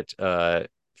say that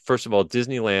first of all,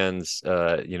 Disneyland's,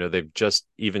 they've just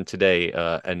even today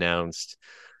announced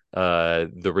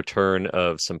the return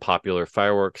of some popular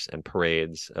fireworks and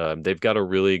parades. They've got a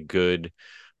really good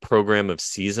program of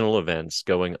seasonal events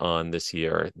going on this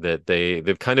year that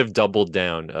they've kind of doubled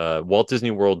down. Walt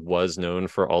Disney World was known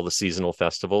for all the seasonal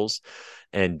festivals,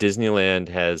 and Disneyland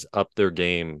has upped their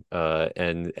game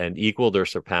and equaled or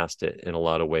surpassed it in a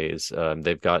lot of ways.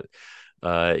 They've got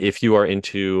if you are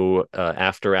into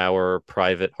after-hour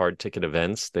private hard ticket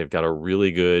events, they've got a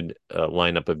really good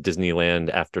lineup of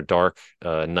Disneyland After Dark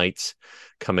nights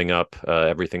coming up.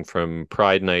 Everything from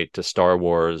Pride Night to Star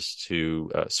Wars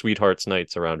to Sweethearts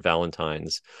Nights around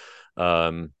Valentine's.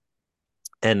 And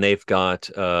they've got,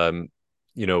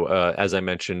 as I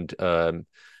mentioned,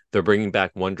 they're bringing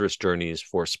back Wondrous Journeys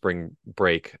for spring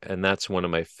break, and that's one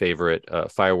of my favorite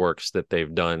fireworks that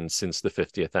they've done since the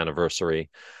 50th anniversary.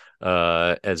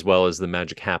 As well as the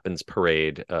Magic Happens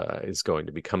parade is going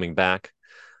to be coming back.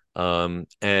 And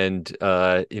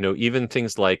even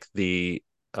things like the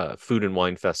Food and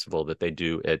Wine Festival that they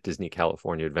do at Disney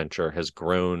California Adventure has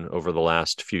grown over the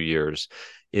last few years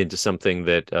into something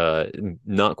that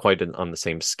not quite on the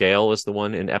same scale as the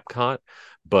one in Epcot,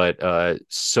 but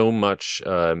so much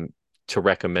to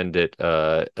recommend it,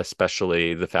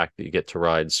 especially the fact that you get to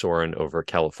ride Soarin' over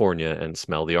California and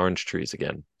smell the orange trees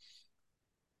again.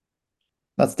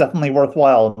 That's definitely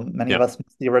worthwhile. Many of Yeah. us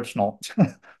missed the original.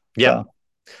 Yeah. So,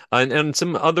 And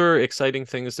some other exciting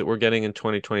things that we're getting in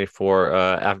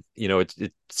 2024.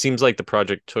 It seems like the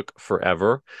project took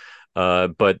forever,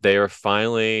 but they are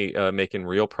finally making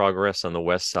real progress on the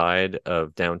west side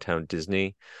of downtown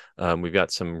Disney. We've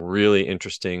got some really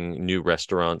interesting new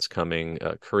restaurants coming,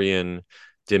 Korean,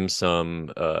 dim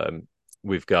sum.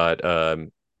 We've got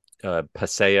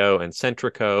Paseo and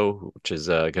Centrico, which is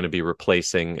going to be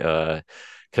replacing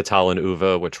Catal and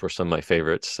Uva, which were some of my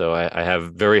favorites. So I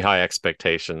have very high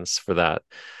expectations for that.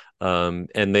 And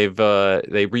they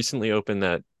recently opened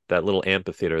that little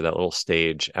amphitheater, that little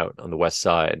stage out on the west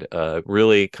side.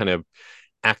 Really kind of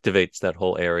activates that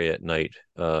whole area at night.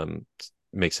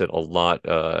 Makes it a lot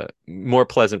more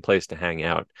pleasant place to hang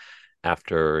out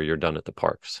after you're done at the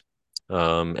parks.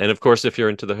 And of course, if you're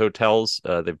into the hotels,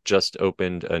 they've just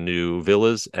opened a new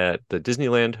villas at the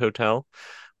Disneyland Hotel,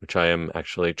 which I am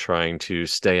actually trying to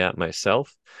stay at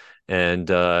myself. And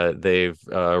they're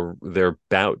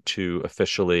about to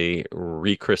officially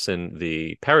rechristen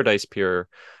the Paradise Pier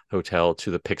Hotel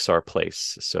to the Pixar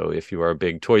Place. So if you are a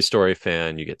big Toy Story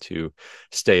fan, you get to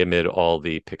stay amid all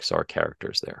the Pixar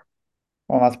characters there.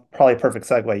 well, that's probably a perfect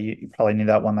segue. You probably knew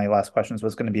that one of my last questions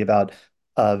was going to be about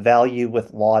value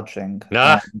with lodging.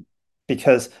 Ah,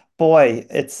 Because boy,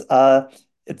 it's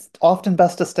often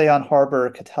best to stay on Harbor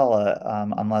or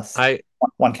Catella, unless I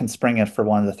one can spring it for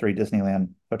one of the three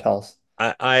Disneyland hotels.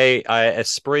 a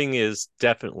spring is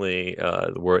definitely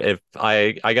the word. If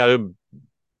I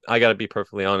gotta be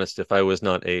perfectly honest. If I was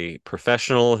not a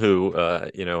professional who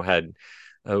had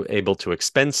able to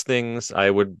expense things, I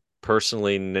would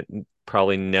personally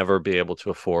probably never be able to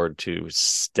afford to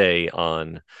stay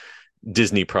on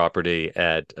Disney property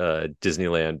at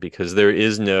Disneyland because there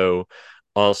is no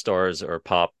All Stars or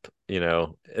Pop.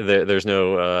 There's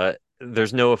no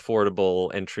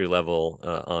affordable entry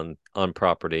level on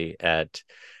property at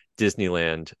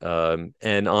Disneyland.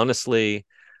 And honestly,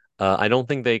 I don't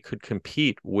think they could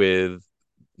compete with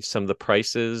some of the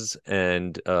prices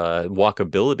and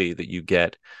walkability that you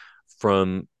get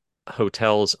from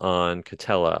hotels on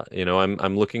Catella.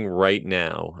 I'm looking right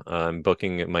now. I'm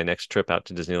booking my next trip out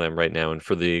to Disneyland right now, and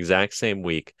for the exact same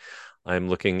week, I'm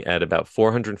looking at about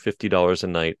 $450 a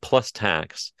night plus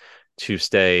tax to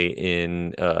stay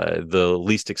in the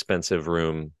least expensive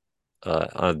room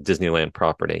on Disneyland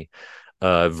property,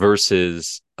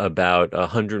 versus about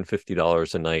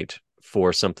 $150 a night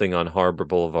for something on Harbor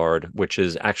Boulevard, which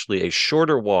is actually a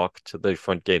shorter walk to the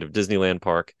front gate of Disneyland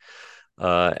Park,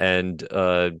 and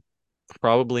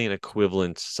probably an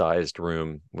equivalent sized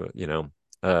room.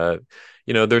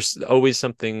 There's always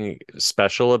something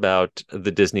special about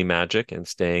the Disney magic and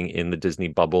staying in the Disney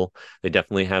bubble. They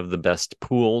definitely have the best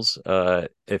pools.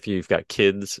 If you've got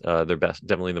kids, they're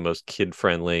definitely the most kid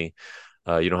friendly.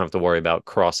 You don't have to worry about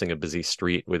crossing a busy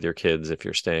street with your kids if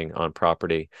you're staying on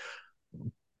property.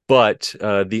 But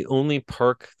the only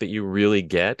perk that you really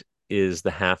get is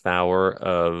the half hour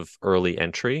of early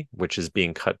entry, which is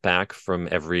being cut back from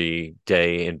every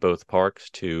day in both parks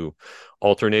to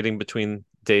alternating between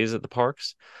days at the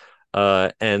parks.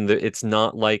 And it's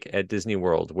not like at Disney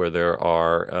World where there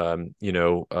are,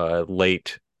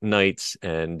 late nights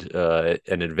and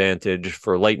an advantage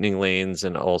for lightning lanes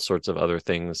and all sorts of other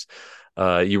things.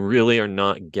 You really are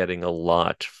not getting a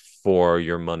lot for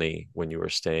your money when you are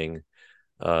staying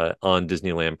on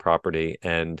Disneyland property.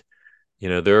 And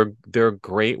there are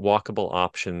great walkable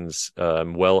options,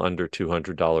 well under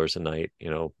 $200 a night,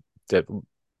 that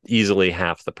easily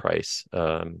half the price.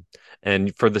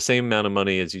 And for the same amount of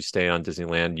money as you stay on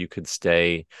Disneyland, you could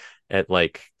stay at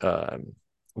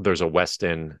there's a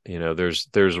Westin,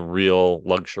 there's real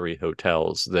luxury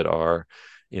hotels that are,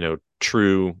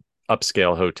 true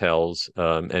upscale hotels,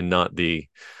 and not the,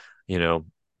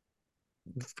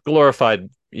 glorified,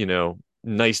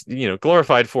 nice,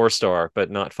 glorified 4-star, but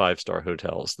not 5-star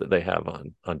hotels that they have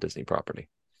on Disney property.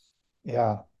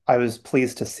 Yeah, I was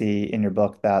pleased to see in your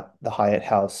book that the Hyatt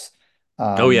House,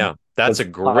 Oh um, yeah, That's was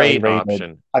a highly great rated.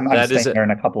 option. I'm That is staying a there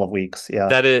in a couple of weeks. Yeah.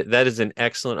 that is an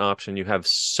excellent option. You have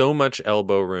so much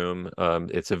elbow room.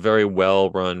 It's a very well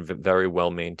run, very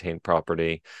well maintained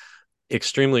property.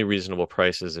 Extremely reasonable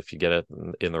prices if you get it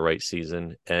in the right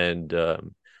season. And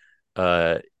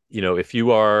uh, if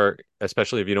you are,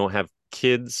 especially if you don't have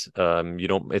kids, you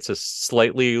don't. It's a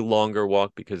slightly longer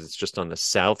walk because it's just on the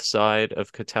south side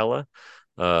of Catella.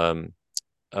 Um,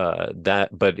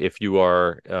 but if you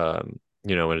are,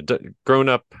 grown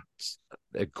up,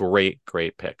 a great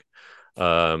pick.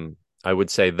 I would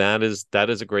say that is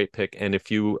a great pick. And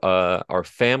if you are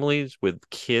families with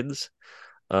kids,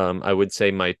 I would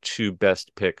say my two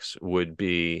best picks would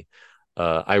be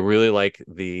I really like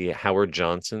the Howard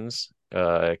Johnsons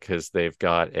because they've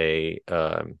got a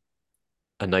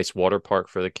nice water park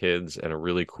for the kids and a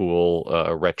really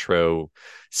cool retro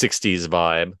 60s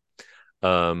vibe.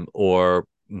 Or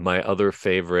my other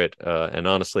favorite, and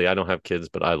honestly, I don't have kids,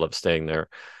 but I love staying there,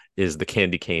 is the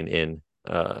Candy Cane Inn.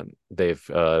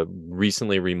 They've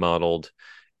recently remodeled.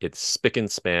 It's spick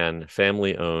and span,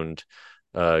 family owned,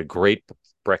 great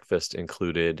breakfast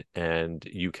included, and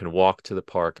you can walk to the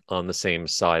park on the same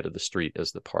side of the street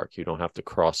as the park. You don't have to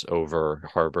cross over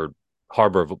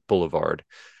Harbor Boulevard,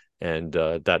 and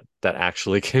that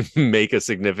actually can make a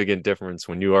significant difference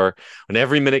when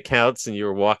every minute counts and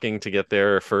you're walking to get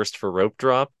there first for rope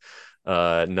drop.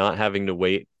 Not having to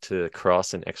wait to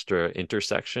cross an extra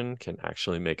intersection can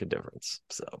actually make a difference.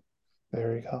 So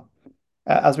There you go.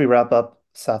 As we wrap up,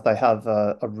 Seth, I have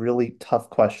a really tough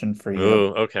question for you.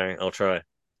 oh, okay, I'll try.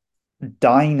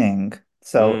 Dining.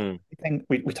 So Mm,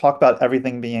 we talk about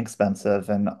everything being expensive,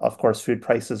 and of course, food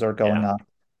prices are going yeah. up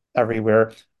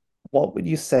everywhere. What would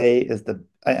you say is and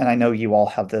I know you all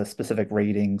have the specific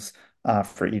ratings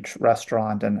for each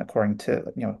restaurant and according to,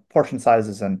 portion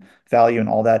sizes and value and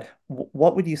all that.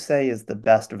 What would you say is the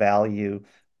best value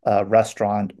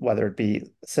restaurant, whether it be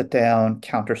sit down,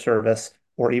 counter service,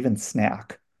 or even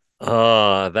snack?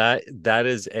 That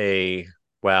is a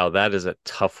wow, that is a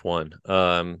tough one.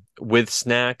 With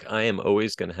snack, I am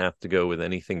always going to have to go with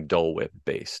anything Dole Whip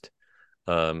based.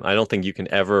 I don't think you can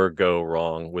ever go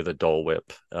wrong with a Dole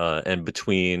Whip. And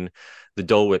between the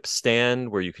Dole Whip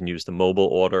stand, where you can use the mobile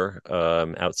order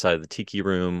outside of the Tiki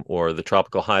Room, or the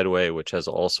Tropical Hideaway, which has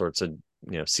all sorts of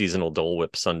seasonal Dole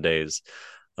Whip sundaes.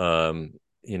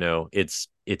 It's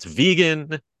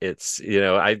vegan. It's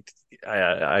I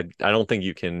don't think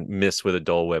you can miss with a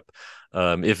Dole Whip.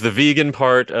 If the vegan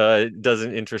part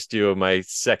doesn't interest you, my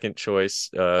second choice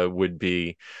would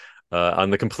be on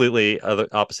the completely other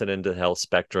opposite end of the health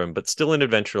spectrum, but still in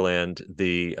Adventureland,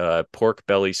 the pork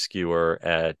belly skewer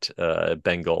at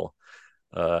Bengal,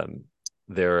 um,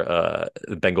 their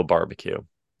Bengal barbecue.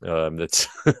 That's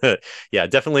yeah,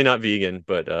 definitely not vegan,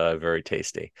 but very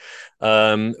tasty.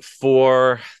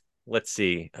 For let's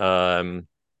see,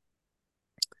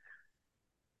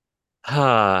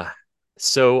 ah,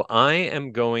 so I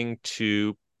am going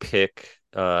to pick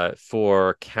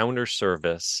for counter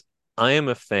service. I am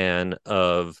a fan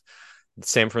of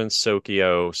San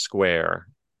Francisco Square,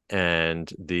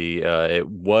 and the it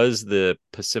was the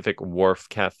Pacific Wharf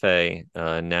Cafe.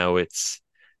 Now it's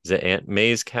is it Aunt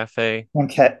May's Cafe? And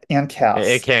Cass.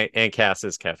 Aunt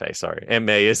Cass's Cafe. Sorry, Aunt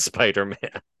May is Spider-Man.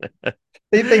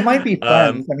 They might be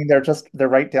um, friends. I mean, they're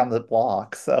right down the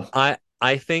block. So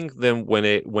I think then when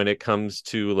it comes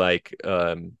to like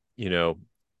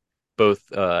both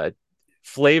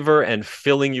flavor and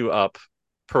filling you up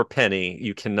per penny,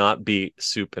 you cannot beat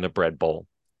soup in a bread bowl.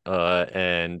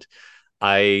 And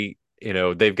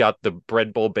they've got the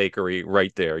bread bowl bakery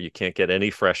right there. You can't get any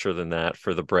fresher than that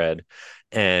for the bread.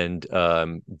 And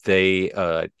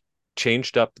they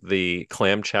changed up the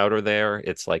clam chowder there.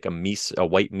 It's like a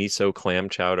white miso clam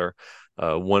chowder.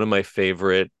 One of my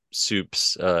favorite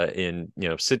soups in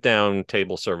sit down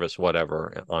table service,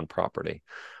 whatever, on property.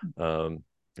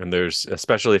 And there's,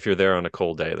 especially if you're there on a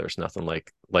cold day, there's nothing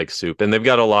like soup. And they've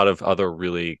got a lot of other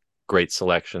really great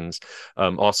selections.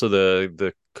 Also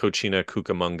the Cochina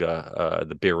Cucamonga,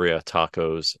 the birria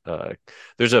tacos.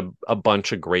 There's a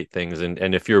bunch of great things.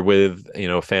 And if you're with,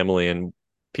 family and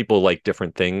people like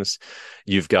different things,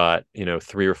 you've got,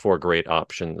 three or four great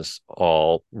options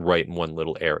all right in one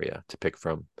little area to pick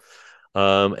from.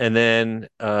 And then,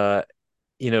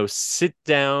 sit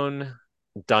down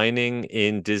dining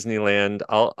in Disneyland,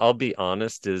 I'll be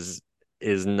honest, is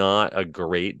not a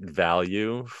great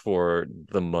value for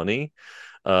the money.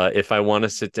 If I want a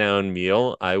sit down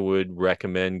meal, I would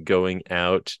recommend going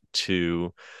out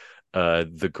to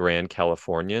the Grand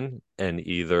Californian and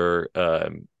either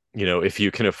if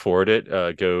you can afford it,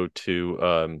 go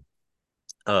to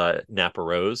Napa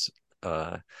Rose.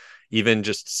 even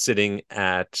just sitting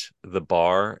at the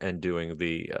bar and doing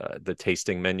the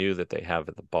tasting menu that they have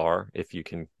at the bar, if you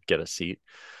can get a seat,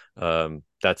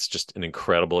 that's just an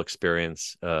incredible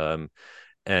experience.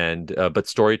 And but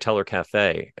Storyteller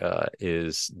Cafe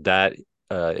is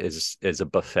a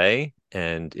buffet,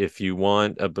 and if you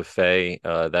want a buffet,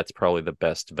 that's probably the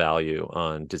best value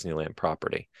on Disneyland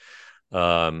property.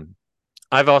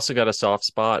 I've also got a soft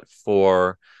spot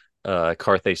for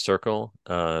Carthay Circle,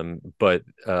 but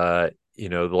the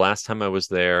last time I was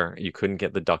there, you couldn't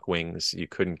get the duck wings, you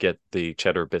couldn't get the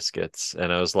cheddar biscuits,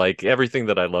 and I was like, everything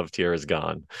that I loved here is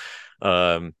gone.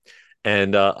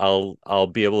 And I'll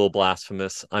be a little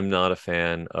blasphemous. I'm not a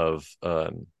fan of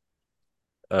the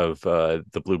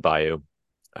Blue Bayou.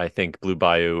 I think Blue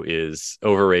Bayou is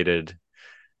overrated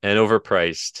and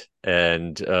overpriced,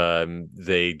 and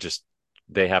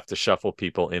they have to shuffle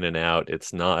people in and out.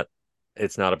 It's not a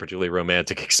particularly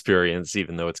romantic experience,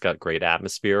 even though it's got great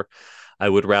atmosphere. I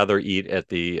would rather eat at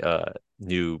the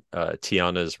new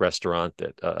Tiana's restaurant,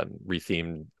 that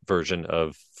rethemed version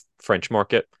of French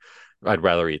Market. I'd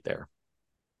rather eat there.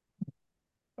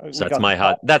 So that's my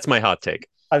hot take.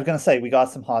 I was going to say, we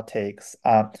got some hot takes.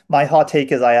 My hot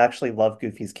take is I actually love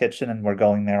Goofy's Kitchen, and we're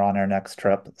going there on our next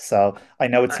trip. So I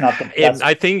know it's not the best.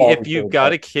 I think if you've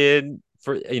got a kid,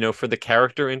 for the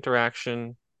character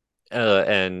interaction,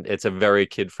 and it's a very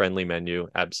kid-friendly menu,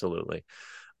 absolutely.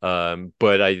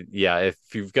 But if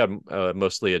you've got a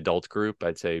mostly adult group,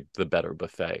 I'd say the better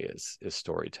buffet is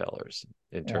Storytellers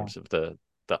in terms of the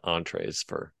entrees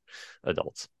for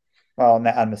adults. Well, and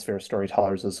the atmosphere of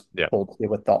Storytellers is cool too,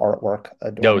 with the artwork.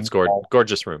 No, it's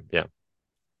gorgeous room. Yeah.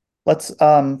 Let's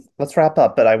wrap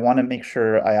up, but I want to make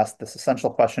sure I ask this essential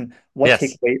question. What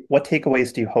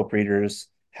takeaways do you hope readers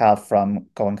have from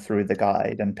going through the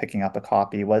guide and picking up a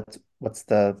copy? What's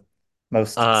the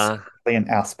most salient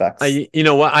aspects?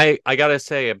 What I gotta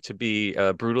say, to be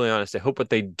brutally honest, I hope what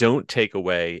they don't take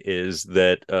away is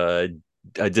that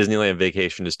a Disneyland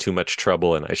vacation is too much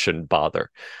trouble and I shouldn't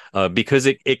bother, because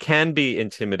it can be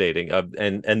intimidating.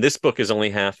 And this book is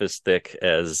only half as thick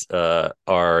as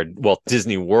our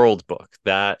Disney World book.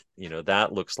 That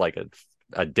looks like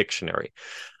a dictionary.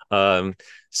 So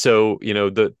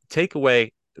the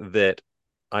takeaway that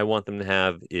I want them to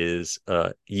have is,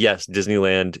 yes,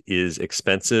 Disneyland is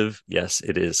expensive. Yes,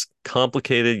 it is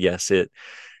complicated. Yes, it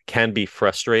can be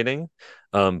frustrating.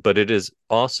 But it is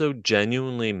also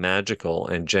genuinely magical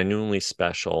and genuinely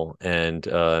special. And,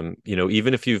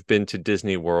 even if you've been to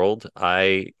Disney World,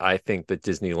 I think that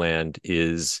Disneyland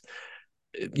is,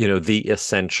 the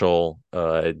essential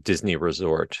Disney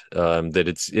resort. That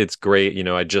it's great.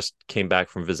 I just came back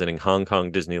from visiting Hong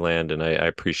Kong Disneyland, and I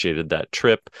appreciated that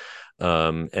trip.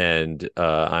 And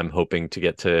I'm hoping to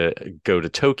get to go to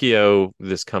Tokyo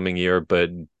this coming year, but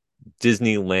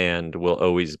Disneyland will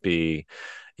always be,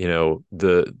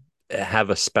 have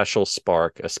a special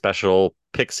spark, a special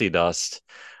pixie dust,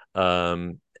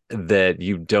 that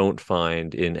you don't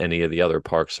find in any of the other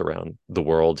parks around the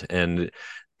world. And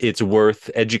it's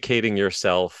worth educating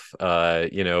yourself.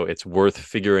 It's worth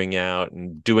figuring out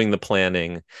and doing the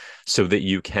planning so that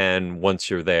you can, once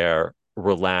you're there,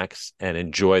 relax and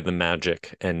enjoy the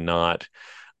magic and not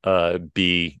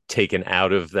be taken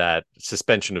out of that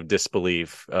suspension of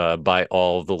disbelief by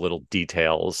all the little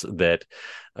details that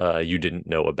you didn't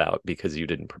know about because you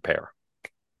didn't prepare.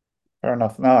 Fair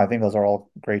enough. No, I think those are all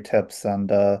great tips.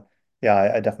 And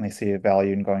I definitely see a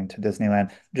value in going to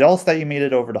Disneyland. Jealous that you made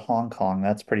it over to Hong Kong.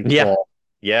 That's pretty cool.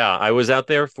 Yeah, I was out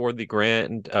there for the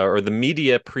the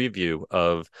media preview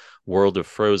of World of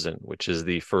Frozen, which is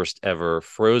the first ever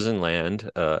Frozen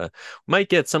land. Might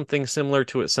get something similar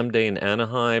to it someday in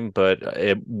Anaheim, but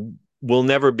it will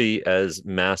never be as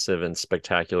massive and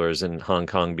spectacular as in Hong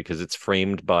Kong because it's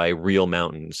framed by real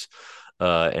mountains,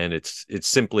 and it's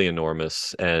simply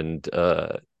enormous and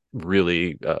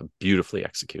really beautifully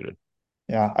executed.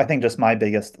 Yeah, I think just my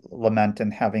biggest lament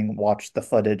in having watched the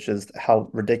footage is how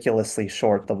ridiculously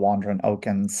short the Wandering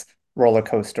Oaken's roller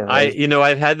coaster is.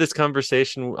 I've had this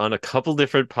conversation on a couple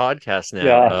different podcasts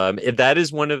now. Yeah. That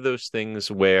is one of those things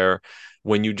where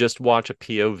when you just watch a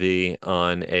POV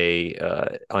on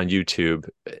on YouTube,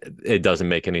 it doesn't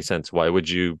make any sense. Why would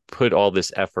you put all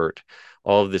this effort,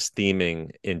 all of this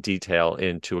theming in detail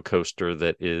into a coaster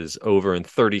that is over in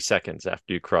 30 seconds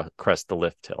after you crest the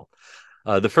lift hill?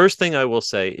 The first thing I will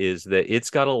say is that it's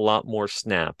got a lot more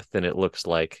snap than it looks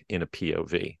like in a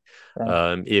POV.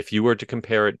 Right. If you were to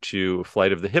compare it to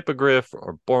Flight of the Hippogriff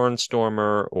or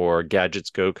Barnstormer or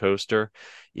Gadget's Go Coaster,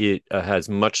 it has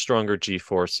much stronger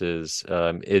G-forces.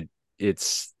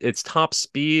 Its top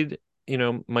speed,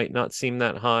 might not seem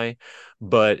that high,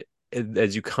 but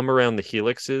as you come around the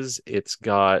helixes, it's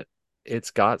got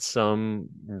it's got some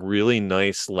really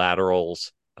nice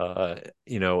laterals,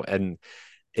 and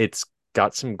it's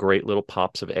got some great little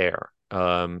pops of air.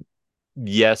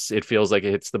 Yes, it feels like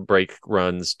it hits the brake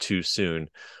runs too soon,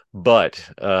 but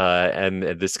and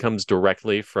this comes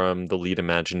directly from the lead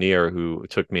Imagineer who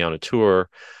took me on a tour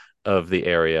of the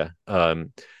area.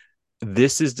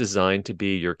 This is designed to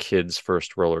be your kid's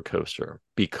first roller coaster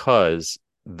because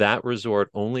that resort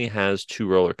only has two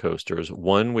roller coasters,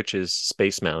 one which is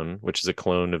Space Mountain, which is a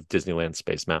clone of Disneyland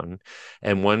Space Mountain,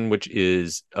 and one which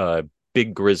is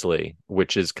Big Grizzly,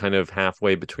 which is kind of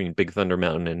halfway between Big Thunder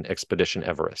Mountain and Expedition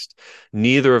Everest,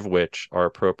 neither of which are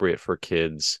appropriate for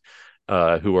kids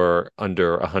who are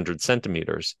under 100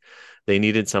 centimeters. They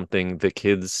needed something that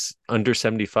kids under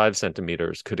 75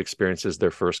 centimeters could experience as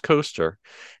their first coaster.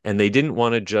 And they didn't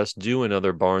want to just do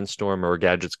another Barnstorm or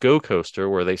Gadgets Go coaster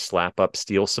where they slap up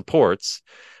steel supports.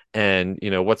 And,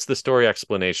 what's the story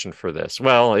explanation for this?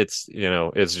 Well, it's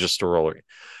just a roller.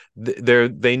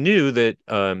 They knew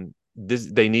that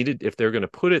they needed, if they're going to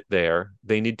put it there,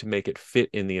 they need to make it fit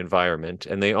in the environment.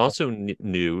 And they also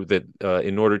knew that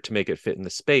in order to make it fit in the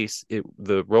space,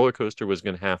 the roller coaster was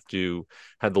going to have the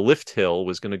lift hill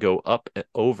was going to go up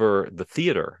over the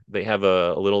theater. They have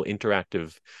a little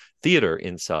interactive theater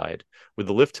inside with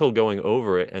the lift hill going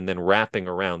over it and then wrapping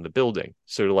around the building.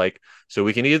 So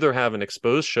we can either have an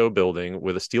exposed show building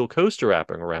with a steel coaster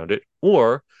wrapping around it,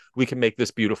 or we can make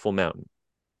this beautiful mountain.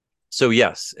 So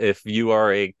yes, if you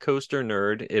are a coaster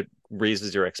nerd, it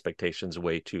raises your expectations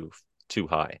way too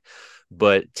high.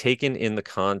 But taken in the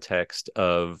context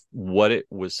of what it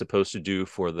was supposed to do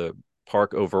for the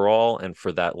park overall and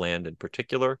for that land in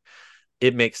particular,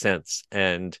 it makes sense.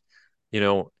 And,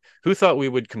 who thought we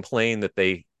would complain that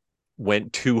they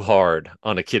went too hard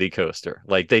on a kiddie coaster?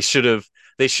 Like they should have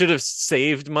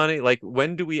saved money. Like,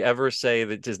 when do we ever say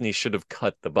that Disney should have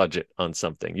cut the budget on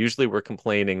something? Usually we're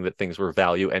complaining that things were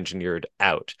value engineered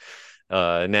out.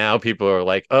 Now people are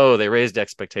like, oh, they raised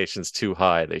expectations too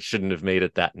high, they shouldn't have made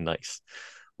it that nice.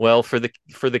 Well, for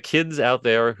the kids out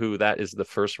there who that is the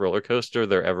first roller coaster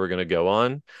they're ever going to go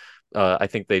on, I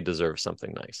think they deserve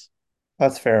something nice.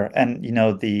 That's fair. And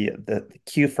the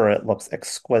queue for it looks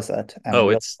exquisite and Oh,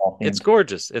 really it's well themed.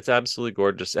 gorgeous. It's absolutely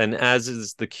gorgeous. And as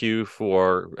is the queue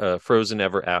for Frozen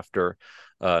Ever After.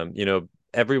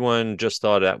 Everyone just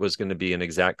thought that was going to be an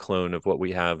exact clone of what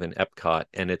we have in Epcot,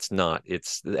 and it's not.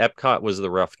 Epcot was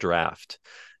the rough draft.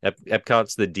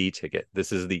 Epcot's the D ticket.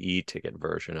 This is the E ticket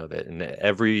version of it. And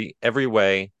every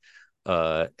way,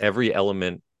 every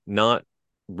element, not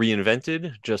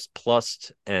reinvented, just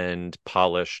plussed and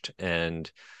polished and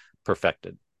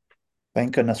perfected.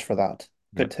 Thank goodness for that.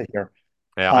 Good to hear.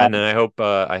 Yeah, and I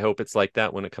hope it's like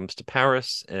that when it comes to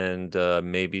Paris and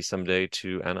maybe someday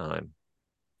to Anaheim.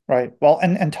 Right. Well,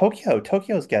 and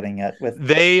Tokyo's getting it with.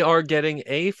 They are getting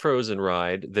a Frozen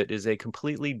ride that is a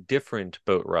completely different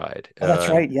boat ride. Oh, that's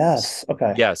right. Yes.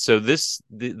 Okay. Yeah. So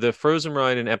the Frozen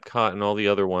ride in Epcot and all the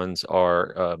other ones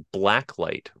are black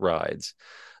light rides.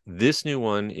 This new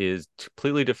one is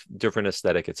completely different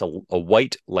aesthetic. It's a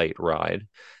white light ride,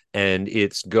 and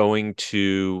it's going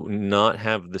to not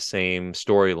have the same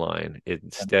storyline.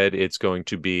 Instead, it's going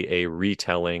to be a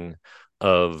retelling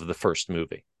of the first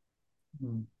movie.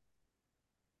 Mm.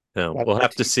 No, we'll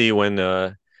have to see when I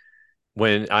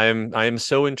am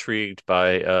so intrigued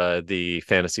by the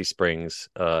Fantasy Springs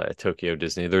at Tokyo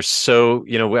Disney.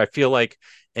 I feel like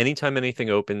anytime anything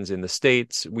opens in the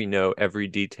States, we know every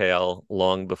detail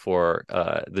long before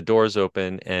the doors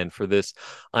open. And for this,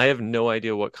 I have no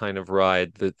idea what kind of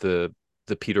ride the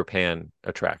Peter Pan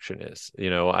attraction is.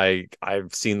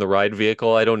 I've seen the ride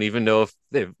vehicle. I don't even know if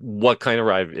what kind of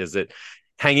ride is it.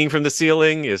 Hanging from the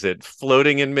ceiling? Is it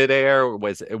floating in midair?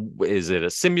 Is it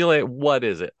a simulator? What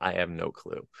is it? I have no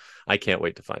clue. I can't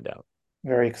wait to find out.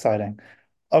 Very exciting.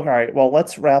 All right. Well,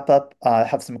 let's wrap up.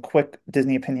 Have some quick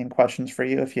Disney opinion questions for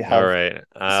you if you have. All right.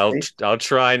 I'll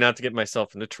try not to get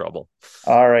myself into trouble.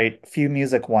 All right. A few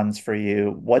music ones for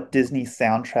you. What Disney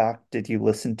soundtrack did you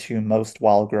listen to most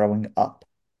while growing up?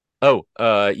 Oh,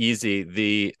 easy.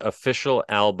 The official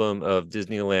album of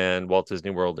Disneyland, Walt Disney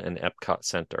World, and Epcot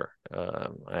Center.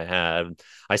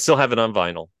 I still have it on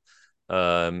vinyl.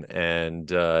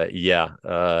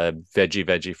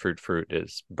 Veggie Fruit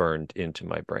is burned into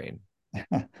my brain.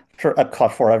 I'm sure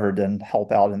Epcot Forever didn't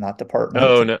help out in that department.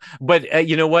 Oh no, but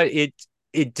you know what? It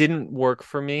didn't work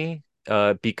for me.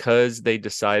 Because they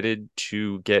decided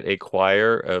to get a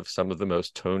choir of some of the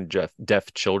most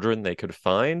tone-deaf children they could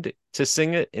find to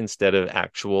sing it instead of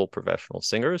actual professional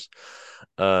singers.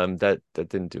 That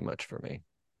didn't do much for me.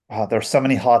 Wow, there's so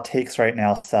many hot takes right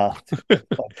now, Seth.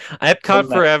 Epcot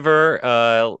Wasn't it?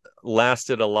 Forever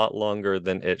lasted a lot longer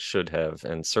than it should have,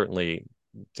 and certainly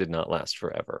did not last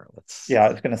forever. Yeah,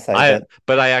 I was gonna say that.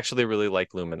 But I actually really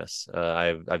like Luminous.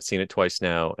 I've seen it twice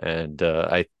now, and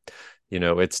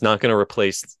it's not going to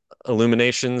replace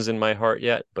Illuminations in my heart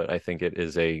yet, but I think it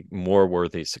is a more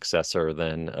worthy successor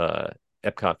than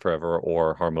Epcot Forever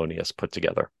or Harmonious put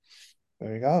together.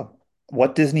 There you go.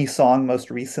 What Disney song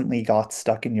most recently got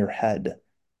stuck in your head?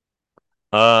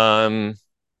 Um,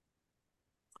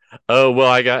 oh well,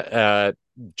 I got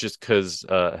just because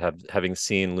having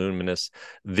seen Luminous,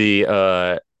 the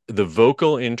uh the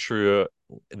vocal intro,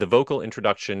 the vocal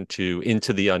introduction to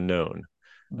Into the Unknown,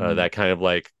 Mm, that kind of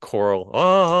like choral.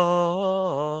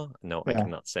 Ah, no, I yeah.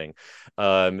 cannot sing,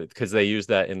 because they use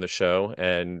that in the show,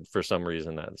 and for some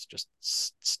reason that's just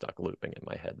stuck looping in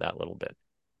my head that little bit.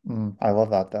 I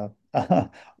love that though.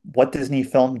 What Disney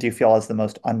film do you feel has the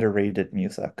most underrated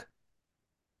music?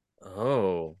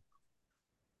 Oh,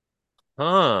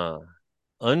 huh.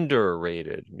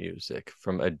 Underrated music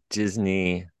from a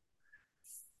Disney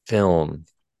film.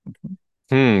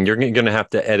 You're going to have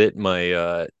to edit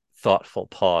my thoughtful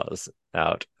pause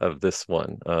out of this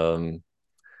one.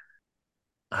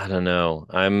 I don't know.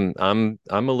 I'm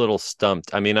a little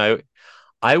stumped. I mean,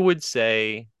 I would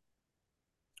say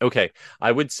okay,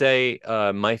 I would say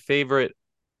my favorite,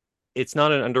 it's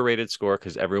not an underrated score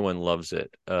because everyone loves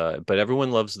it. But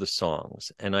everyone loves the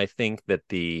songs, and I think that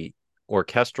the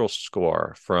orchestral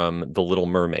score from The Little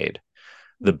Mermaid,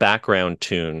 the background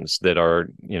tunes that are,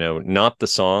 not the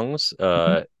songs,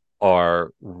 Mhm.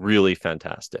 are really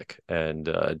fantastic and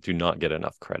do not get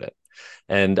enough credit.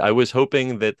 And I was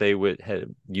hoping that they would have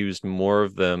used more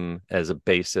of them as a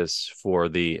basis for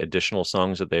the additional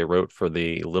songs that they wrote for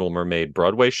the Little Mermaid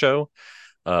Broadway show,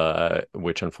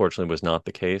 which unfortunately was not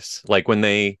the case. Like when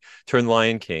they turned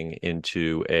Lion King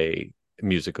into a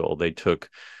musical, they took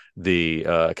the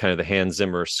kind of the Hans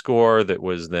Zimmer score that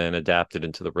was then adapted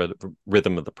into the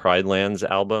Rhythm of the Pride Lands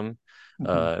album,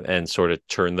 Mhm. and sort of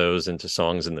turned those into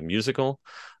songs in the musical.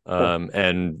 Cool.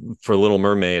 And for Little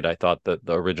Mermaid, I thought that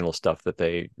the original stuff that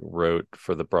they wrote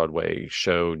for the Broadway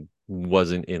show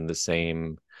wasn't in the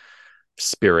same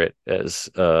spirit as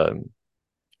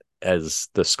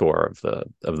the score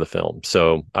of the film.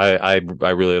 So I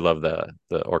really love the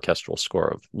orchestral score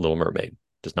of Little Mermaid.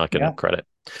 Does not get Yeah. enough credit.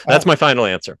 That's Oh, my final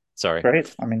answer. Sorry.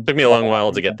 great. I mean, Took me a love long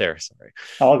while that to get answer. there. Sorry.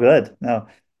 All good. No.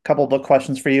 Couple book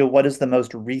questions for you. What is the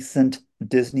most recent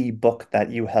Disney book that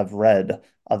you have read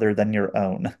other than your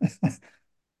own?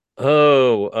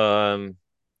 Oh,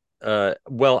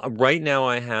 well, right now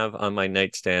I have on my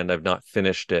nightstand, I've not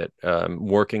finished it,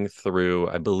 working through,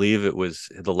 I believe it was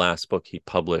the last book he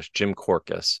published, Jim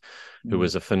Korkis, who Mm,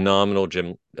 was a phenomenal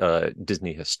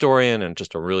Disney historian and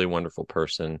just a really wonderful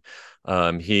person.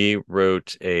 He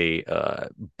wrote a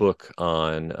book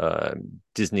on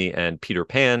Disney and Peter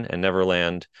Pan and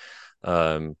Neverland,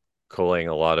 um, collating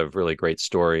a lot of really great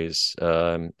stories.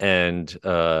 And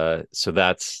so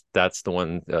that's the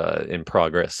one in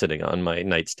progress sitting on my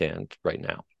nightstand right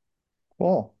now.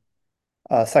 cool.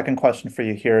 Second question for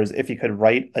you here is if you could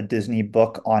write a Disney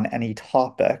book on any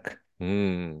topic,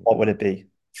 Hmm. what would it be?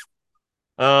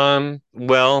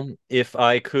 Well, if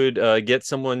I could get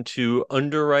someone to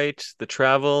underwrite the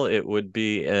travel, it would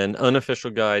be an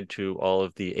unofficial guide to all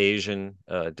of the Asian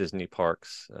Disney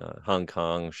parks, Hong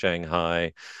Kong,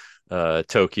 Shanghai,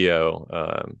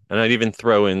 Tokyo, and I'd even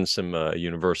throw in some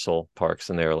Universal parks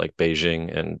in there like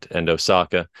Beijing and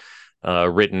Osaka,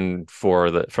 written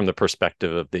from the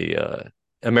perspective of the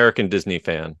American Disney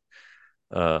fan.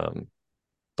 Um,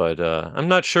 but I'm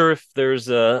not sure if there's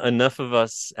enough of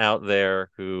us out there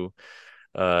who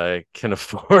can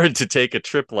afford to take a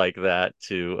trip like that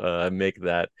to make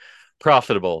that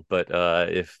profitable. But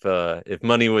if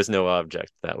money was no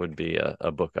object, that would be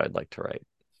a book I'd like to write.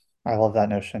 I love that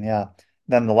notion. Yeah.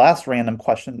 Then the last random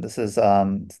question. This is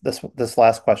this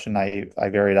last question I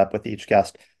varied up with each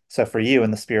guest. So for you,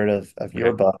 in the spirit of your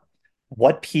Okay. book,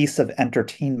 what piece of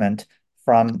entertainment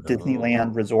from Oh.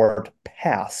 Disneyland Resort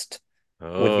past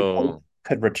would you hope Oh.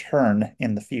 could return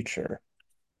in the future?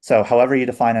 So however you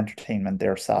define entertainment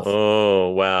there, Seth. Oh,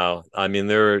 wow. I mean,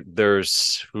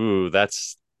 there's ooh,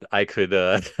 that's I could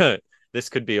this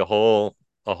could be a whole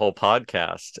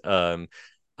podcast.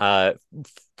 Uh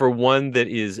for one that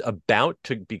is about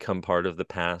to become part of the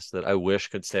past that I wish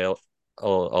could stay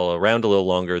around a little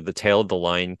longer, the Tale of the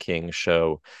Lion King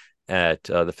show at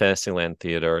the Fantasyland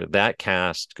Theater. That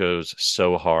cast goes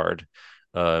so hard.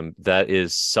 That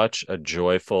is such a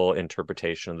joyful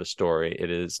interpretation of the story.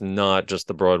 It is not just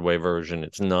the Broadway version.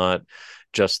 It's not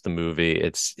just the movie.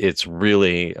 It's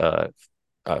really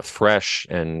fresh.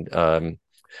 And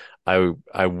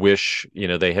I wish,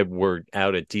 they were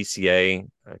out at DCA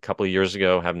a couple of years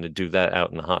ago, having to do that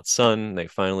out in the hot sun. They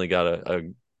finally got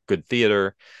a good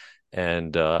theater,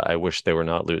 and I wish they were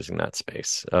not losing that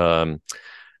space.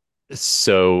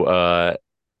 So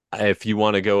if you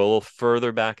want to go a little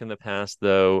further back in the past,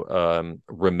 though,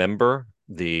 remember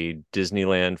the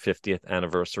Disneyland 50th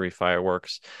anniversary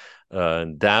fireworks.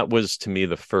 That was, to me,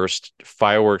 the first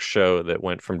fireworks show that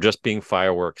went from just being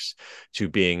fireworks to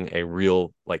being a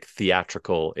real like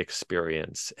theatrical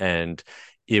experience. And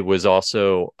it was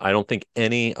also, I don't think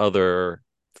any other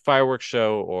fireworks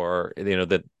show or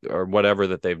that or whatever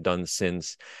that they've done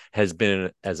since has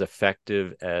been as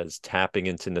effective as tapping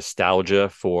into nostalgia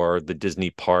for the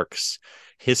Disney parks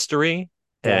history.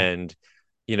 Yeah. And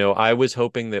I was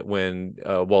hoping that when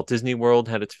Walt Disney World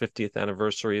had its 50th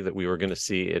anniversary, that we were going to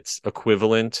see its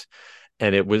equivalent,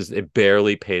 and it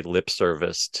barely paid lip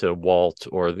service to Walt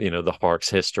or the park's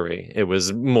history. It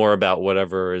was more about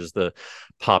whatever is the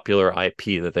popular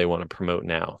IP that they want to promote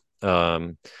now.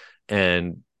 And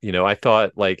I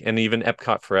thought, like, and even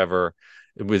Epcot Forever,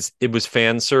 it was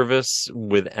fan service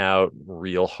without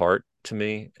real heart to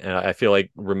me. And I feel like,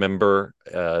 remember,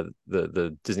 the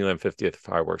Disneyland 50th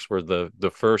fireworks were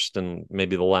the first and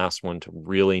maybe the last one to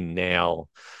really nail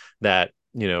that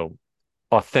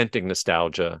authentic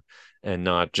nostalgia and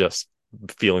not just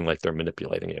feeling like they're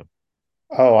manipulating you.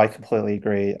 Oh, I completely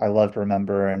agree. I loved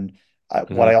Remember, and what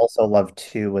Mhm. I also loved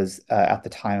too was at the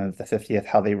time of the 50th,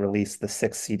 how they released the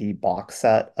 6 CD box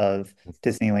set of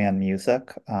Disneyland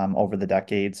music over the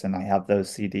decades, and I have those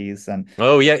CDs. And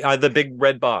Oh yeah, the big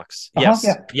red box. Yes,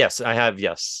 yeah, yes, I have.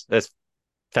 Yes, that's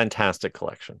fantastic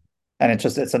collection. and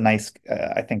it's a nice,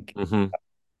 I think, Hmm.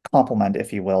 compliment,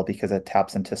 if you will, because it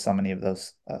taps into so many of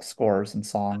those scores and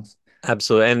songs.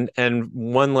 Absolutely. And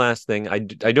one last thing, I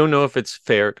don't know if it's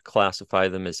fair to classify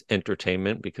them as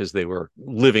entertainment because they were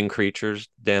living creatures,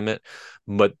 damn it.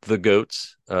 But the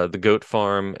goats, the goat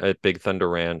farm at Big Thunder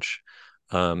Ranch,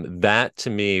 that to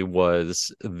me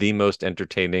was the most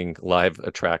entertaining live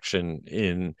attraction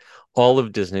in all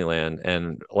of Disneyland.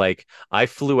 And like, I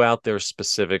flew out there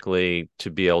specifically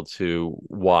to be able to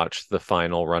watch the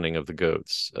final running of the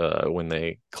goats when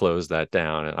they closed that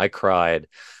down. And I cried.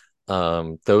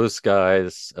 Those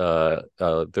guys, there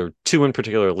are two in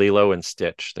particular, Lilo and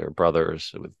Stitch. They're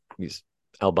brothers with these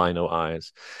albino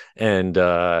eyes, and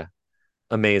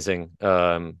amazing.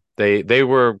 They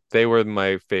were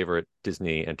my favorite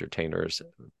Disney entertainers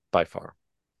by far.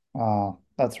 Oh,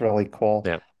 that's really cool.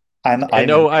 Yeah. And I'm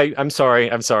I'm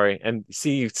sorry. And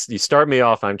see, you start me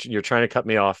off. You're trying to cut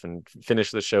me off and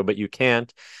finish the show, but you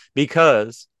can't,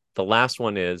 because the last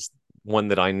one is one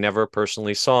that I never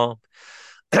personally saw.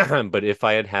 But if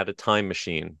I had had a time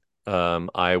machine,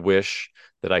 I wish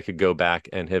that I could go back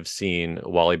and have seen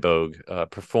Wally Bogue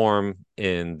perform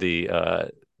in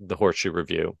the Horseshoe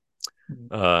Review.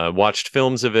 Watched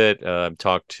films of it.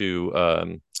 Talked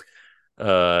to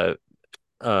uh,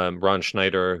 Ron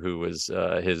Schneider, who was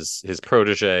his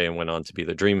protege and went on to be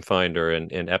the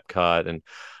Dreamfinder in Epcot. And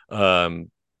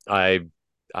um, I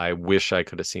I wish I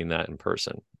could have seen that in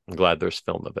person. I'm glad there's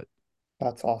film of it.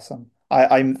 That's awesome.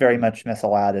 I very much miss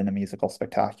Aladdin, a musical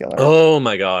spectacular. Oh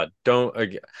my God. Don't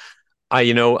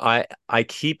I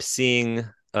keep seeing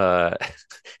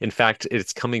in fact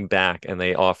it's coming back, and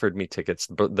they offered me tickets,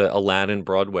 the Aladdin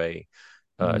Broadway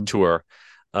Mm. tour.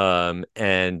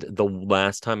 And the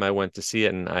last time I went to see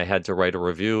it and I had to write a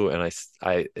review, and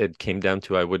it came down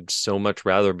to, I would so much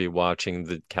rather be watching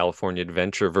the California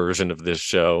Adventure version of this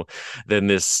show than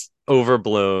this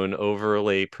overblown,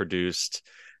 overly produced,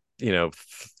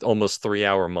 almost 3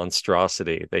 hour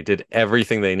monstrosity. They did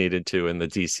everything they needed to in the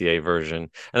DCA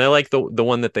version. And I like the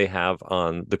one that they have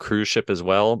on the cruise ship as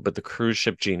well, but the cruise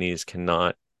ship genies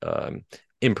cannot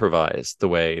improvise the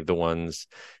way the ones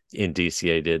in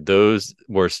DCA did. Those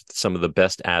were some of the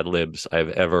best ad libs I've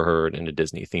ever heard in a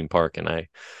Disney theme park, and I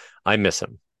miss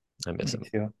him. I miss Me him.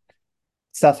 too.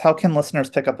 Seth, how can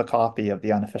listeners pick up a copy of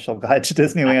the Unofficial Guide to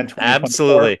Disneyland 2024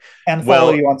 Absolutely. and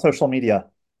follow Well, you on social media?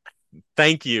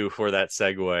 thank you for that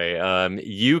segue.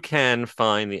 You can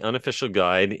find the Unofficial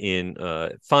Guide in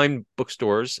fine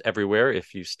bookstores everywhere,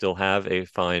 if you still have a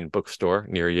fine bookstore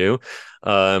near you,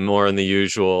 or in the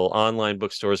usual online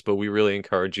bookstores. But we really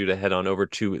encourage you to head on over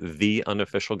to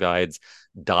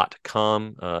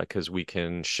theunofficialguides.com, because we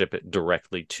can ship it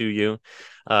directly to you.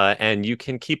 And you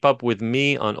can keep up with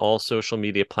me on all social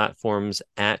media platforms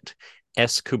at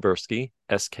Kubersky,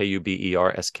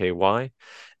 Kubersky.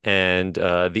 And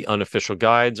the Unofficial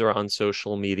Guides are on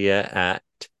social media at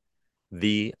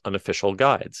the Unofficial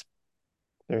Guides.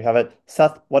 There you have it.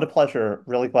 Seth, what a pleasure.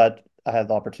 Really glad I had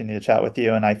the opportunity to chat with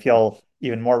you, and I feel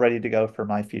even more ready to go for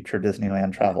my future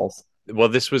Disneyland travels. Well,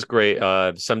 this was great.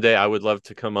 Someday I would love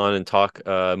to come on and talk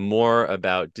more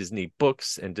about Disney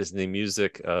books and Disney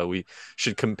music. We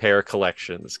should compare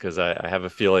collections because I have a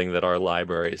feeling that our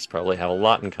libraries probably have a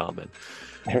lot in common.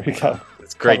 There we go.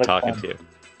 It's great talking to you.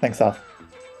 Thanks, Seth.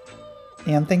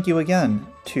 And thank you again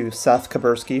to Seth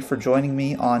Kubersky for joining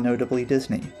me on Notably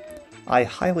Disney. I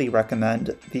highly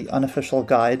recommend the Unofficial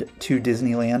Guide to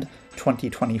Disneyland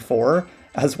 2024,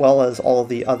 as well as all of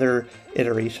the other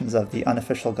iterations of the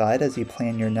Unofficial Guide as you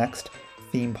plan your next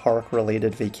theme park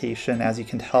related vacation. As you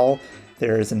can tell,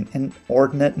 there is an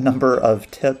inordinate number of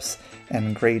tips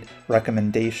and great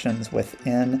recommendations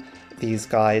within these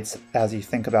guides as you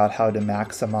think about how to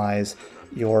maximize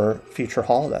your future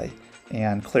holiday.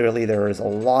 And clearly there is a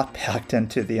lot packed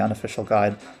into the Unofficial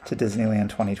Guide to Disneyland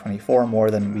 2024,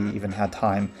 more than we even had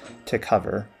time to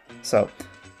cover. So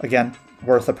again,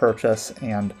 worth a purchase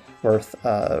and worth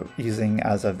using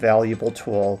as a valuable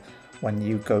tool when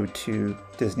you go to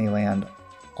Disneyland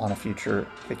on a future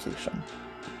vacation.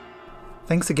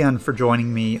 Thanks again for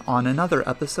joining me on another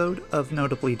episode of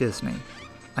Notably Disney.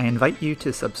 I invite you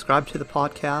to subscribe to the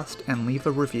podcast and leave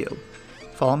a review.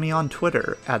 Follow me on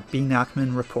Twitter at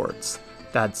bnachmanreports.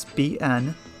 That's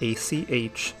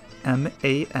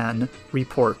BNACHMAN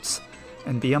reports,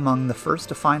 and be among the first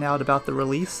to find out about the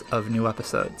release of new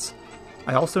episodes.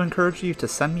 I also encourage you to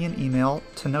send me an email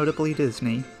to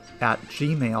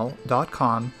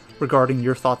notablydisney@gmail.com regarding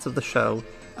your thoughts of the show,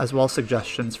 as well as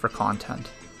suggestions for content.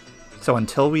 So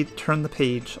until we turn the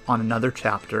page on another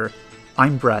chapter,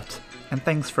 I'm Brett, and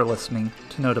thanks for listening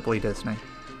to Notably Disney.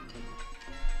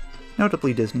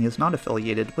 Notably Disney is not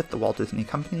affiliated with the Walt Disney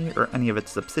Company or any of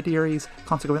its subsidiaries.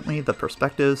 Consequently, the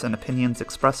perspectives and opinions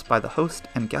expressed by the host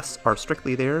and guests are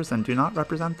strictly theirs and do not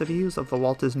represent the views of the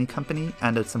Walt Disney Company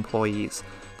and its employees.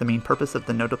 The main purpose of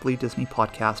the Notably Disney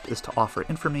podcast is to offer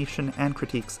information and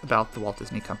critiques about the Walt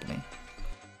Disney Company.